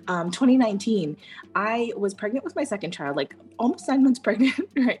in 2019. I was pregnant with my second child, like almost 9 months pregnant,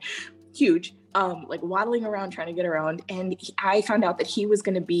 right? Huge, like waddling around, trying to get around. And I found out that he was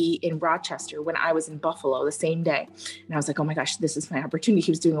going to be in Rochester when I was in Buffalo the same day. And I was like, oh my gosh, this is my opportunity.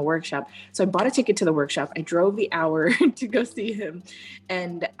 He was doing a workshop. So I bought a ticket to the workshop. I drove the hour to go see him.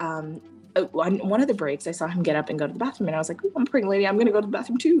 And, on one of the breaks, I saw him get up and go to the bathroom, and I was like, I'm a pregnant lady, I'm gonna go to the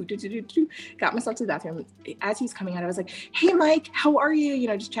bathroom too. Got myself to the bathroom. As he's coming out, I was like, hey Mike, how are you?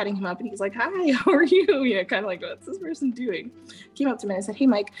 Just chatting him up, and he's like, hi, how are you? Kind of like, what's this person doing? Came up to me and I said, hey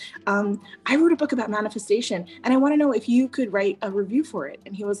Mike, I wrote a book about manifestation, and I want to know if you could write a review for it.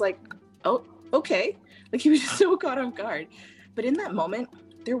 And he was like, oh, okay. Like he was just so caught off guard. But in that moment,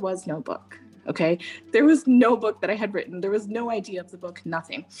 there was no book. Okay. There was no book that I had written. There was no idea of the book,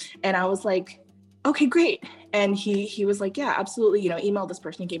 nothing. And I was like, okay, great. And he was like, yeah, absolutely. Email this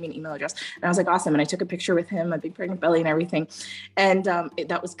person. He gave me an email address. And I was like, awesome. And I took a picture with him, my big pregnant belly and everything. And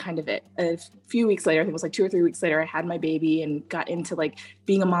that was kind of it. A few weeks later, I think it was like 2 or 3 weeks later, I had my baby and got into like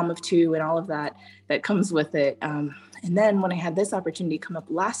being a mom of 2 and all of that comes with it. And then when I had this opportunity come up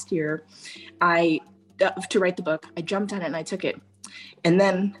last year, to write the book, I jumped on it and I took it. And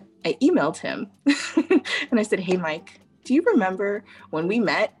then I emailed him and I said, hey, Mike, do you remember when we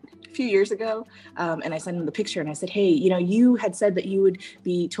met a few years ago? And I sent him the picture and I said, hey, you had said that you would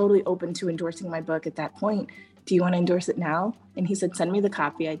be totally open to endorsing my book at that point. Do you want to endorse it now? And he said, send me the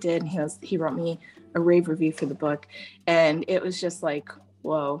copy. I did. And he wrote me a rave review for the book. And it was just like,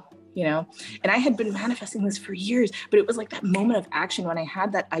 whoa, and I had been manifesting this for years, but it was like that moment of action when I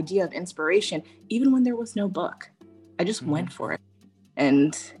had that idea of inspiration, even when there was no book, I just went for it.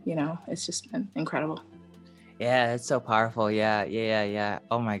 And, it's just been incredible. Yeah, that's so powerful. Yeah.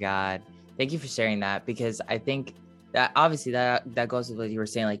 Oh my God. Thank you for sharing that, because I think that obviously that goes with what you were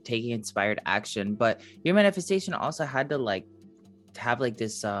saying, like taking inspired action, but your manifestation also had to like have like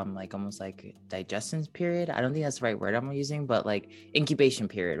this like almost like digestion period. I don't think that's the right word I'm using, but like incubation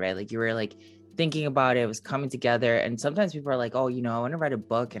period, right? Like you were like thinking about it, it was coming together. And sometimes people are like, oh, you know, I want to write a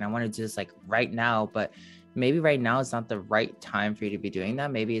book and I want to just like right now, but maybe right now is not the right time for you to be doing that.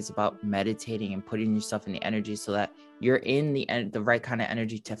 Maybe it's about meditating and putting yourself in the energy so that you're in the right kind of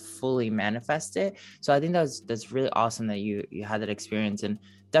energy to fully manifest it. So I think that's really awesome that you had that experience. And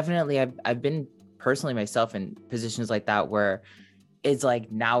definitely I've been personally myself in positions like that where it's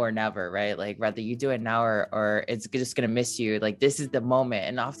like now or never, right? Like whether you do it now or it's just gonna miss you. Like this is the moment.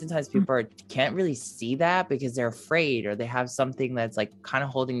 And oftentimes people can't really see that because they're afraid or they have something that's like kind of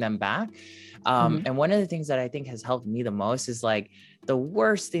holding them back. And one of the things that I think has helped me the most is like the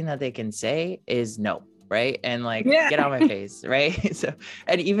worst thing that they can say is no, right? And like get out of my face, right? So,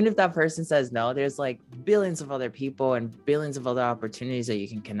 and even if that person says no, there's like billions of other people and billions of other opportunities that you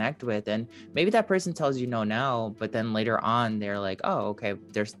can connect with. And maybe that person tells you no now, but then later on they're like, oh, okay,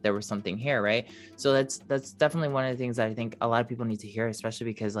 there was something here, right? So that's definitely one of the things that I think a lot of people need to hear, especially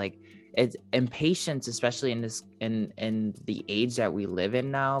because like it's impatience, especially in this in the age that we live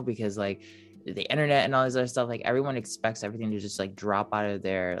in now, because like the internet and all this other stuff, like everyone expects everything to just like drop out of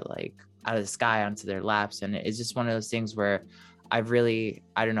their like out of the sky onto their laps. And it's just one of those things where I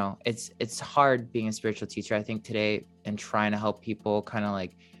don't know, it's hard being a spiritual teacher, I think, today, and trying to help people kind of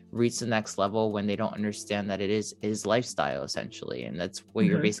like reach the next level when they don't understand that it is lifestyle essentially. And that's what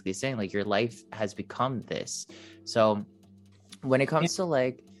you're basically saying, like your life has become this. So when it comes to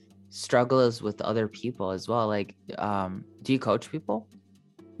like struggles with other people as well, like do you coach people?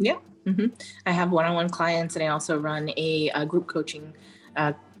 Yeah. I have one-on-one clients, and I also run a group coaching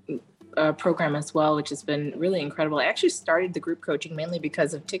program as well, which has been really incredible. I actually started the group coaching mainly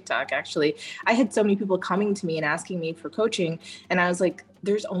because of TikTok. Actually, I had so many people coming to me and asking me for coaching, and I was like,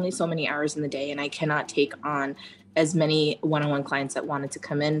 there's only so many hours in the day, and I cannot take on as many one-on-one clients that wanted to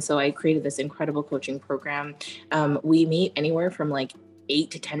come in. So I created this incredible coaching program. We meet anywhere from like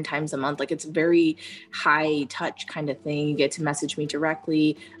 8 to 10 times a month. Like it's a very high touch kind of thing. You get to message me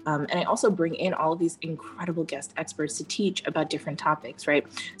directly. And I also bring in all of these incredible guest experts to teach about different topics, right?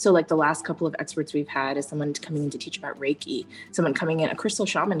 So like the last couple of experts we've had is someone coming in to teach about Reiki, someone coming in, a crystal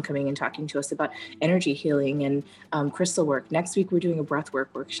shaman coming in, talking to us about energy healing and crystal work. Next week, we're doing a breath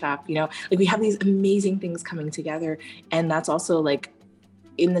work workshop. You know, like we have these amazing things coming together. And that's also like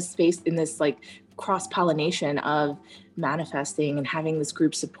in this space, in this like cross-pollination of manifesting and having this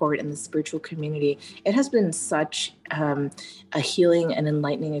group support in the spiritual community. It has been such a healing and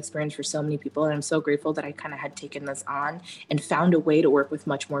enlightening experience for so many people. And I'm so grateful that I kind of had taken this on and found a way to work with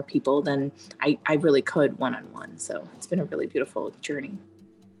much more people than I really could one-on-one. So it's been a really beautiful journey.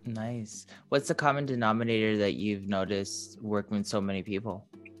 Nice. What's the common denominator that you've noticed working with so many people?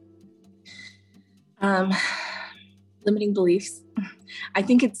 Limiting beliefs. I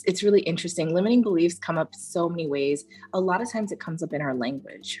think it's really interesting. Limiting beliefs come up so many ways. A lot of times it comes up in our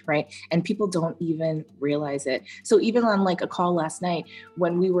language, right? And people don't even realize it. So even on like a call last night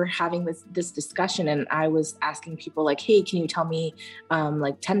when we were having this discussion and I was asking people like, hey, can you tell me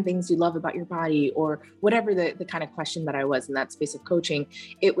like 10 things you love about your body, or whatever the kind of question that I was in that space of coaching,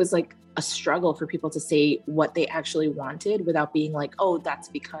 it was like a struggle for people to say what they actually wanted without being like, oh, that's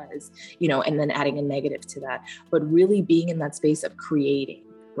because, you know, and then adding a negative to that, but really being in that space of creating,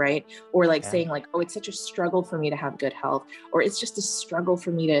 right? Or like saying like, oh, it's such a struggle for me to have good health, or it's just a struggle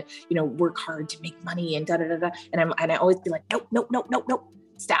for me to, you know, work hard to make money and da da da da. And I always be like, nope.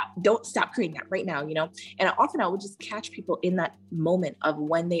 Don't stop creating that right now, you know? And often I will just catch people in that moment of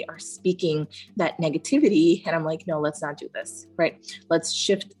when they are speaking that negativity. And I'm like, no, let's not do this, right? Let's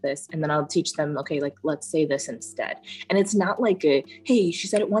shift this. And then I'll teach them, okay, like, let's say this instead. And it's not like a, hey, she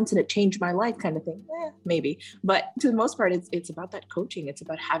said it once and it changed my life kind of thing. Maybe. But to the most part, it's about that coaching. It's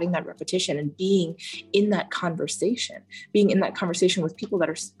about having that repetition and being in that conversation with people that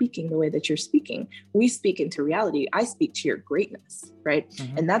are speaking the way that you're speaking. We speak into reality. I speak to your greatness, right?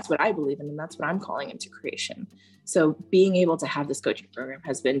 Mm-hmm. And that's what I believe in. And that's what I'm calling into creation. So being able to have this coaching program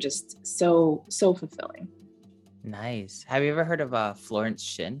has been just so fulfilling. Nice. Have you ever heard of Florence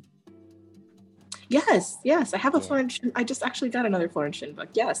Shin? Yes. I have a Florence Shin. I just actually got another Florence Shin book.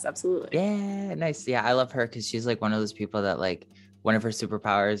 Yes, absolutely. Yeah, nice. Yeah, I love her because she's like one of those people that like one of her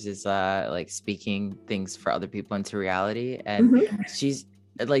superpowers is like speaking things for other people into reality. And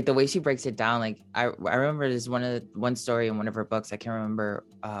like the way she breaks it down, like I remember there's one story in one of her books. I can't remember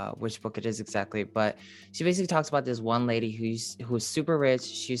which book it is exactly, but she basically talks about this one lady who's super rich.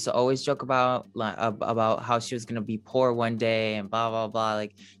 She used to always joke about how she was gonna be poor one day and blah blah blah.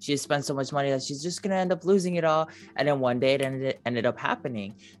 Like she had spent so much money that she's just gonna end up losing it all. And then one day it ended up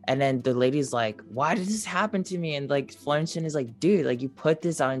happening. And then the lady's like, "Why did this happen to me?" And like Florentine is like, "Dude, like you put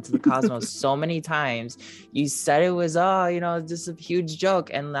this out into the cosmos so many times. You said it was just a huge joke,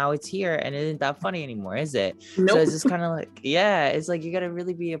 and now it's here, and it isn't that funny anymore, is it?" Nope. So it's just kind of like, yeah, it's like you got to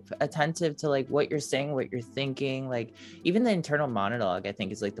really be attentive to like what you're saying, what you're thinking. Like even the internal monologue, I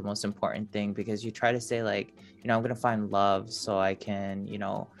think, is like the most important thing, because you try to say like, I'm gonna find love so I can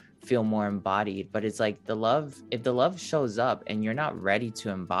feel more embodied, but it's like if the love shows up and you're not ready to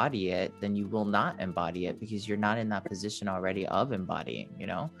embody it, then you will not embody it, because you're not in that position already of embodying.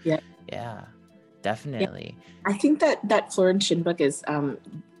 Yeah, definitely. Yeah. I think that Florentine book is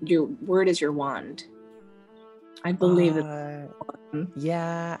your word is your wand. I believe it.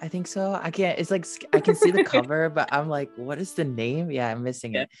 Yeah, I think so. I can't, it's like I can see the cover, but I'm like, what is the name? Yeah, I'm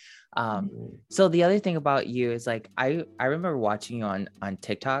missing it. So the other thing about you is like I remember watching you on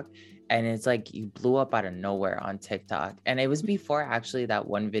TikTok, and it's like you blew up out of nowhere on TikTok, and it was before actually that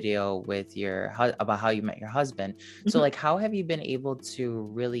one video with about how you met your husband. So like, how have you been able to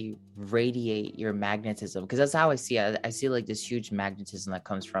really radiate your magnetism? Because that's how I see it. I see like this huge magnetism that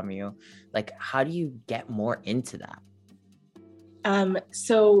comes from you. Like, how do you get more into that?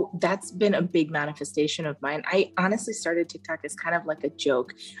 So that's been a big manifestation of mine. I honestly started TikTok as kind of like a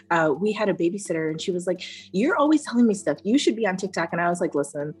joke. We had a babysitter and she was like, "You're always telling me stuff. You should be on TikTok." And I was like,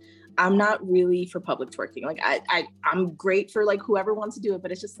 "Listen, I'm not really for public twerking. Like I'm great for like whoever wants to do it,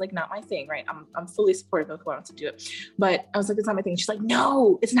 but it's just like not my thing, right? I'm fully supportive of who wants to do it." But I was like, "It's not my thing." She's like,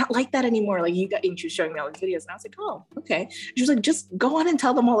 "No, it's not like that anymore. Like and she was showing me all these videos, and I was like, "Oh, okay." She was like, "Just go on and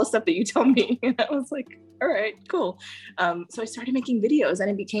tell them all the stuff that you tell me." And I was like, "All right, cool." So I started making videos, and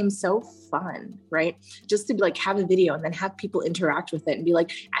it became so fun, right? Just to like have a video and then have people interact with it and be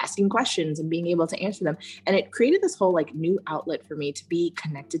like asking questions and being able to answer them. And it created this whole like new outlet for me to be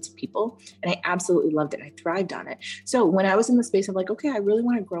connected to people. And I absolutely loved it. And I thrived on it. So when I was in the space of like, okay, I really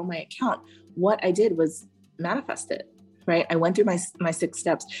want to grow my account, what I did was manifest it. Right. I went through my 6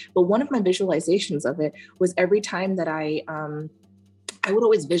 steps, but one of my visualizations of it was every time that I would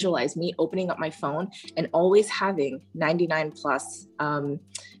always visualize me opening up my phone and always having 99 plus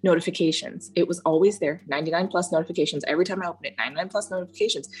notifications. It was always there, 99 plus notifications. Every time I open it, 99 plus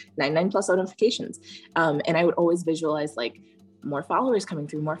notifications, 99 plus notifications. And I would always visualize like more followers coming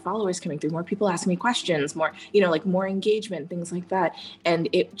through, more people asking me questions, more, like more engagement, things like that. And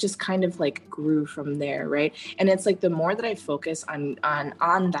it just kind of like grew from there. Right. And it's like, the more that I focus on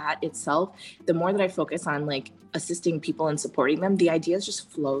that itself, the more that I focus on like assisting people and supporting them, the ideas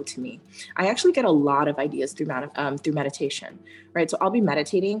just flow to me. I actually get a lot of ideas through meditation, right? So I'll be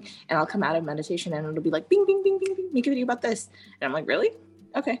meditating and I'll come out of meditation and it'll be like, bing, bing, bing, bing, bing, make a video about this. And I'm like, really?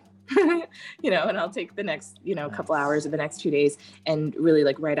 Okay. And I'll take the next, couple hours or the next 2 days and really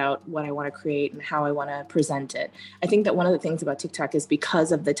like write out what I want to create and how I want to present it. I think that one of the things about TikTok is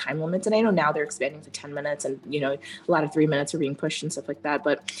because of the time limits, and I know now they're expanding to 10 minutes and, a lot of 3 minutes are being pushed and stuff like that,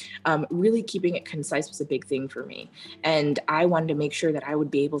 but really keeping it concise was a big thing for me. And I wanted to make sure that I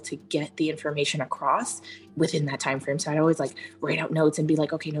would be able to get the information across within that time frame. So I'd always like write out notes and be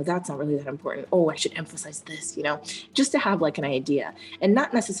like, okay, no, that's not really that important. Oh, I should emphasize this, just to have like an idea, and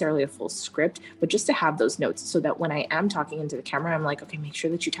not necessarily a full script, but just to have those notes so that when I am talking into the camera, I'm like, okay, make sure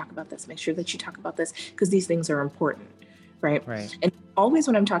that you talk about this, because these things are important. Right. And always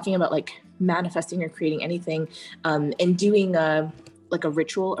when I'm talking about like manifesting or creating anything, and doing like a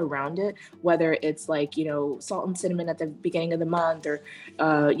ritual around it, whether it's like, salt and cinnamon at the beginning of the month, or,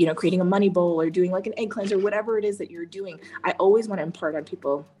 creating a money bowl, or doing like an egg cleanse, or whatever it is that you're doing, I always want to impart on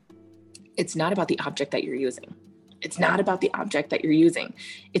people, it's not about the object that you're using. It's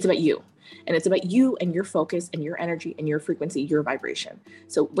about you. And it's about you and your focus and your energy and your frequency, your vibration.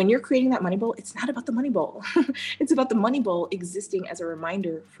 So when you're creating that money bowl, it's not about the money bowl. It's about the money bowl existing as a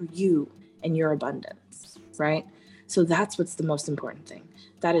reminder for you and your abundance, right? So that's what's the most important thing.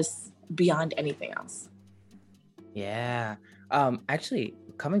 That is beyond anything else. Yeah. Actually,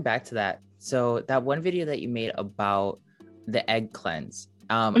 coming back to that. So that one video that you made about the egg cleanse,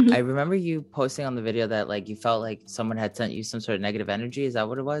 I remember you posting on the video that like you felt like someone had sent you some sort of negative energy. Is that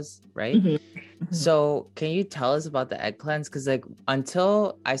what it was? Right. So can you tell us about the egg cleanse? Because like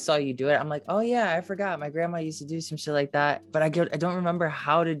until I saw you do it, I'm like, oh yeah, I forgot. My grandma used to do some shit like that, but I don't remember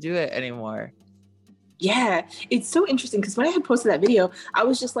how to do it anymore. Yeah, it's so interesting because when I had posted that video, I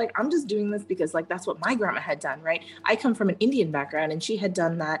was just like, I'm just doing this because like that's what my grandma had done, right? I come from an Indian background and she had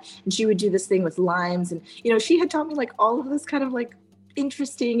done that, and she would do this thing with limes, and she had taught me like all of this kind of like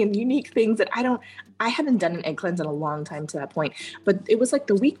interesting and unique things that I hadn't done an egg cleanse in a long time to that point. But it was like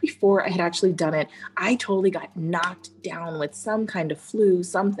the week before I had actually done it, I totally got knocked down with some kind of flu,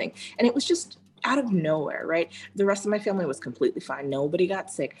 something. And it was just out of nowhere, right? The rest of my family was completely fine. Nobody got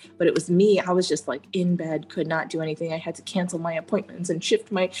sick, but it was me. I was just like in bed, could not do anything. I had to cancel my appointments and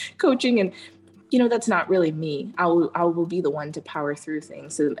shift my coaching. And, that's not really me. I will be the one to power through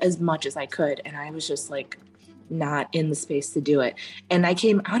things as much as I could. And I was just like, not in the space to do it. And I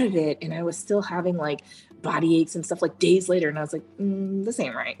came out of it and I was still having like body aches and stuff like days later. And I was like, this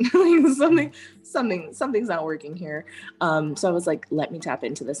ain't right. Like something's not working here. So I was like, let me tap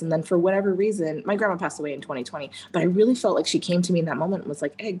into this. And then for whatever reason, my grandma passed away in 2020, but I really felt like she came to me in that moment and was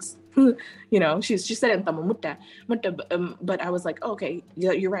like, eggs, she said it, but I was like, oh, okay,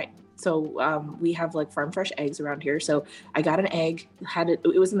 yeah, you're right. So we have like farm fresh eggs around here. So I got an egg,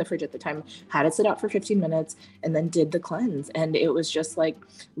 it was in the fridge at the time, had it sit out for 15 minutes and then did the cleanse. And it was just like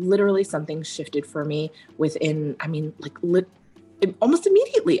literally something shifted for me within, almost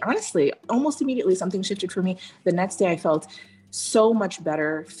immediately, honestly, something shifted for me. The next day I felt so much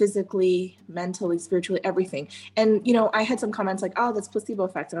better physically, mentally, spiritually, everything. And, I had some comments like, oh, that's placebo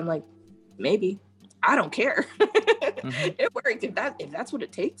effect. And I'm like, maybe. I don't care. Mm-hmm. It worked. If that's what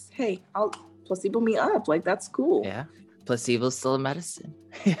it takes, hey, I'll placebo me up. Like, that's cool. Yeah. Placebo's still a medicine.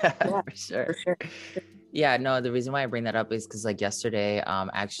 Yeah, for sure. Yeah, no, the reason why I bring that up is because like yesterday,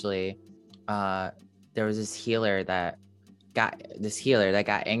 actually, there was this healer that got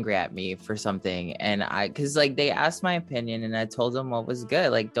angry at me for something. And because like they asked my opinion and I told them what was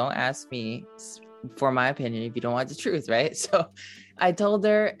good. Like, don't ask me for my opinion if you don't want the truth, right? So I told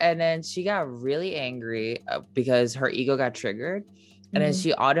her, and then she got really angry because her ego got triggered. And then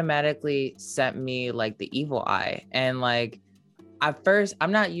she automatically sent me like the evil eye. And like, at first,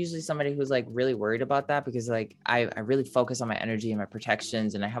 I'm not usually somebody who's like really worried about that because like I really focus on my energy and my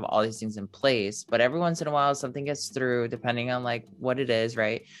protections and I have all these things in place. But every once in a while, something gets through depending on like what it is,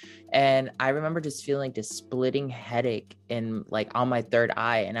 right? And I remember just feeling this splitting headache in like on my third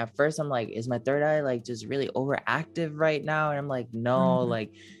eye. And at first I'm like, is my third eye like just really overactive right now? And I'm like, no,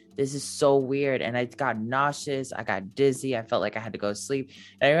 like this is so weird. And I got nauseous. I got dizzy. I felt like I had to go to sleep.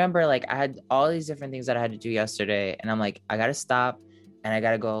 And I remember like I had all these different things that I had to do yesterday. And I'm like, I got to stop and I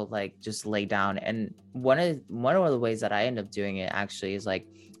got to go like just lay down. And one of the ways that I end up doing it actually is like,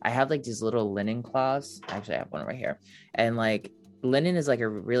 I have like these little linen cloths. Actually, I have one right here. And like linen is like a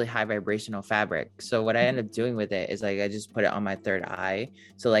really high vibrational fabric. So what I end up doing with it is like I just put it on my third eye.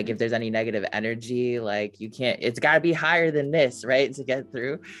 So like if there's any negative energy, like it's got to be higher than this, right, to get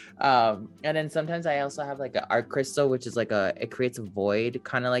through. And then sometimes I also have like an art crystal, which is like it creates a void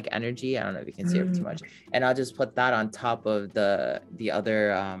kind of like energy. I don't know if you can see it too much. And I'll just put that on top of the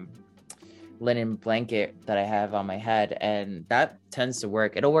other linen blanket that I have on my head, and that tends to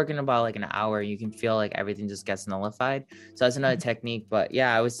work. It'll work in about like an hour. You can feel like everything just gets nullified. So that's another technique. But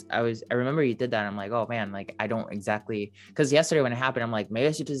yeah, I remember you did that. I'm like, oh man, like I don't exactly, because yesterday when it happened, I'm like, maybe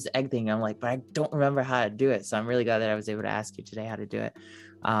I should do this egg thing. I'm like, but I don't remember how to do it. So I'm really glad that I was able to ask you today how to do it.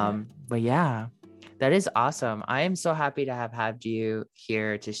 But yeah, that is awesome. I am so happy to have had you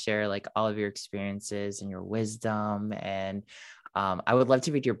here to share like all of your experiences and your wisdom. And I would love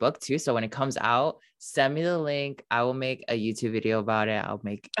to read your book too. So when it comes out, send me the link. I will make a YouTube video about it. I'll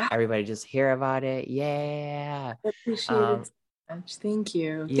make everybody just hear about it. Yeah. I appreciate it so much. Thank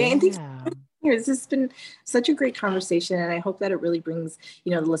you. Yeah. This has been such a great conversation. And I hope that it really brings,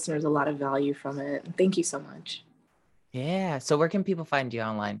 the listeners a lot of value from it. Thank you so much. Yeah. So where can people find you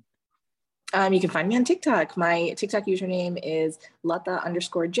online? You can find me on TikTok. My TikTok username is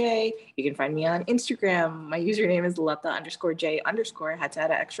Lata_J. You can find me on Instagram. My username is Lata_J_. Had to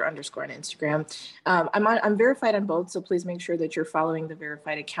add an extra underscore on Instagram. I'm verified on both, so please make sure that you're following the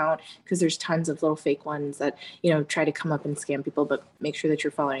verified account because there's tons of little fake ones that try to come up and scam people. But make sure that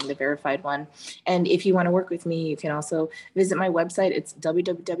you're following the verified one. And if you want to work with me, you can also visit my website. It's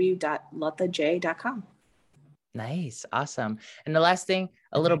www.lataj.com. Nice. Awesome. And the last thing,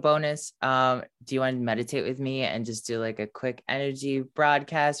 a little bonus. Do you want to meditate with me and just do like a quick energy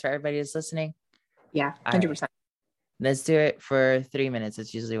broadcast for everybody that's listening? Yeah, 100%. Right. Let's do it for 3 minutes.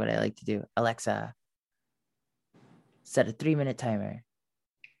 That's usually what I like to do. Alexa, set a 3-minute timer.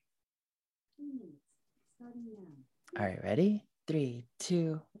 All right, ready? 3,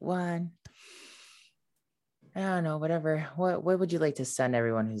 2, 1. I don't know, whatever. What would you like to send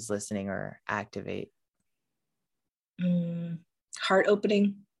everyone who's listening or activate? Heart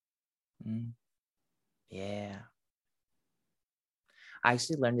opening. Yeah. I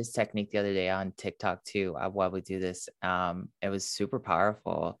actually learned this technique the other day on TikTok too, while we do this. It was super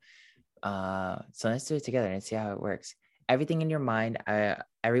powerful. So let's do it together and see how it works. Everything in your mind,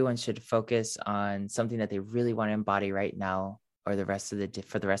 everyone should focus on something that they really want to embody right now, or for the rest of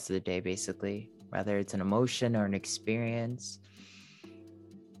the day, basically, whether it's an emotion or an experience.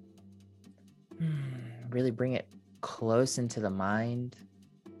 Really bring it close into the mind.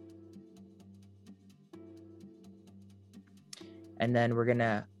 And then we're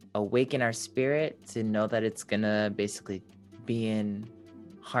gonna awaken our spirit to know that it's gonna basically be in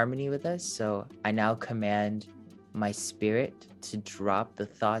harmony with us. So I now command my spirit to drop the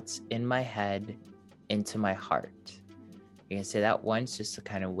thoughts in my head into my heart. You're gonna say that once just to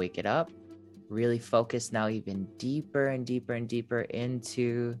kind of wake it up. Really focus now even deeper and deeper and deeper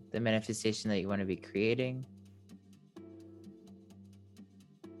into the manifestation that you want to be creating.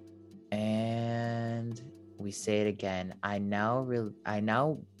 And we say it again. I now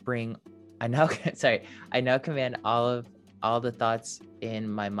command all the thoughts in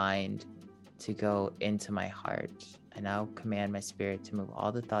my mind to go into my heart. I now command my spirit to move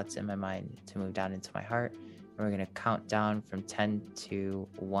all the thoughts in my mind to move down into my heart. And we're going to count down from 10 to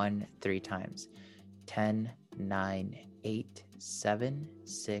 1 3 times. 10, 9, 8, 7,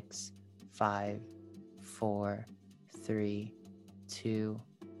 6, 5, 4, 3, 2,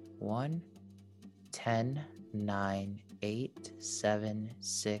 1. 10, 9, 8, 7,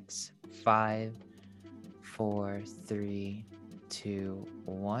 6, 5, 4, 3, 2,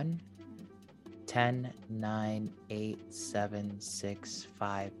 1. 10, 9, 8, 7, 6,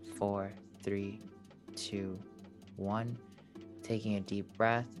 5, 4, 3, 2, 1. Taking a deep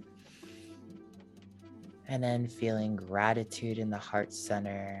breath. And then feeling gratitude in the heart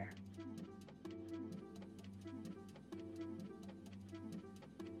center.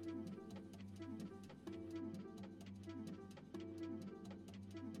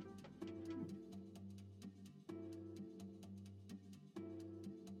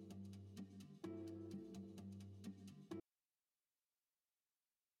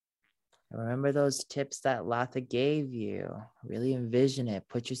 Remember those tips that Latha gave you. Really envision it.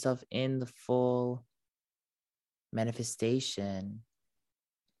 Put yourself in the full manifestation.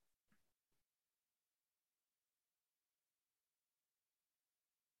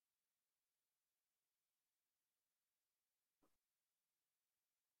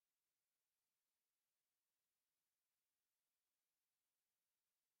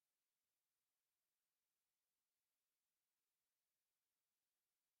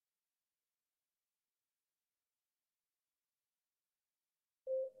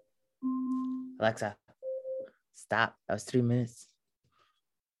 Alexa, stop. That was 3 minutes.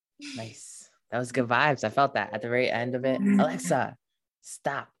 Nice. That was good vibes. I felt that at the very end of it. Alexa,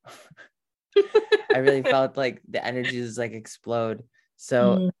 stop. I really felt like the energy just like explode.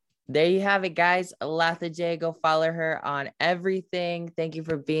 So there you have it, guys. Latha J, go follow her on everything. Thank you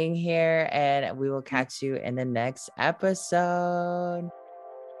for being here, and we will catch you in the next episode.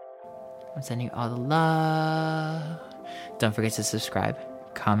 I'm sending you all the love. Don't forget to subscribe,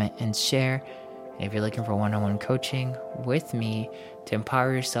 comment, and share. And if you're looking for one-on-one coaching with me to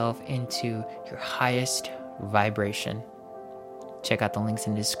empower yourself into your highest vibration, check out the links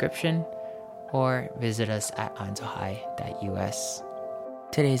in the description or visit us at antohai.us.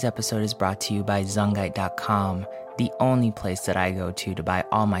 Today's episode is brought to you by Zungite.com, the only place that I go to buy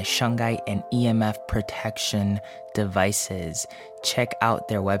all my shungite and EMF protection devices. Check out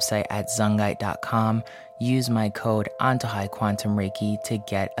their website at Zungite.com. Use my code ANTOHAI Quantum Reiki to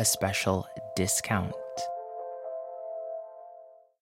get a special discount.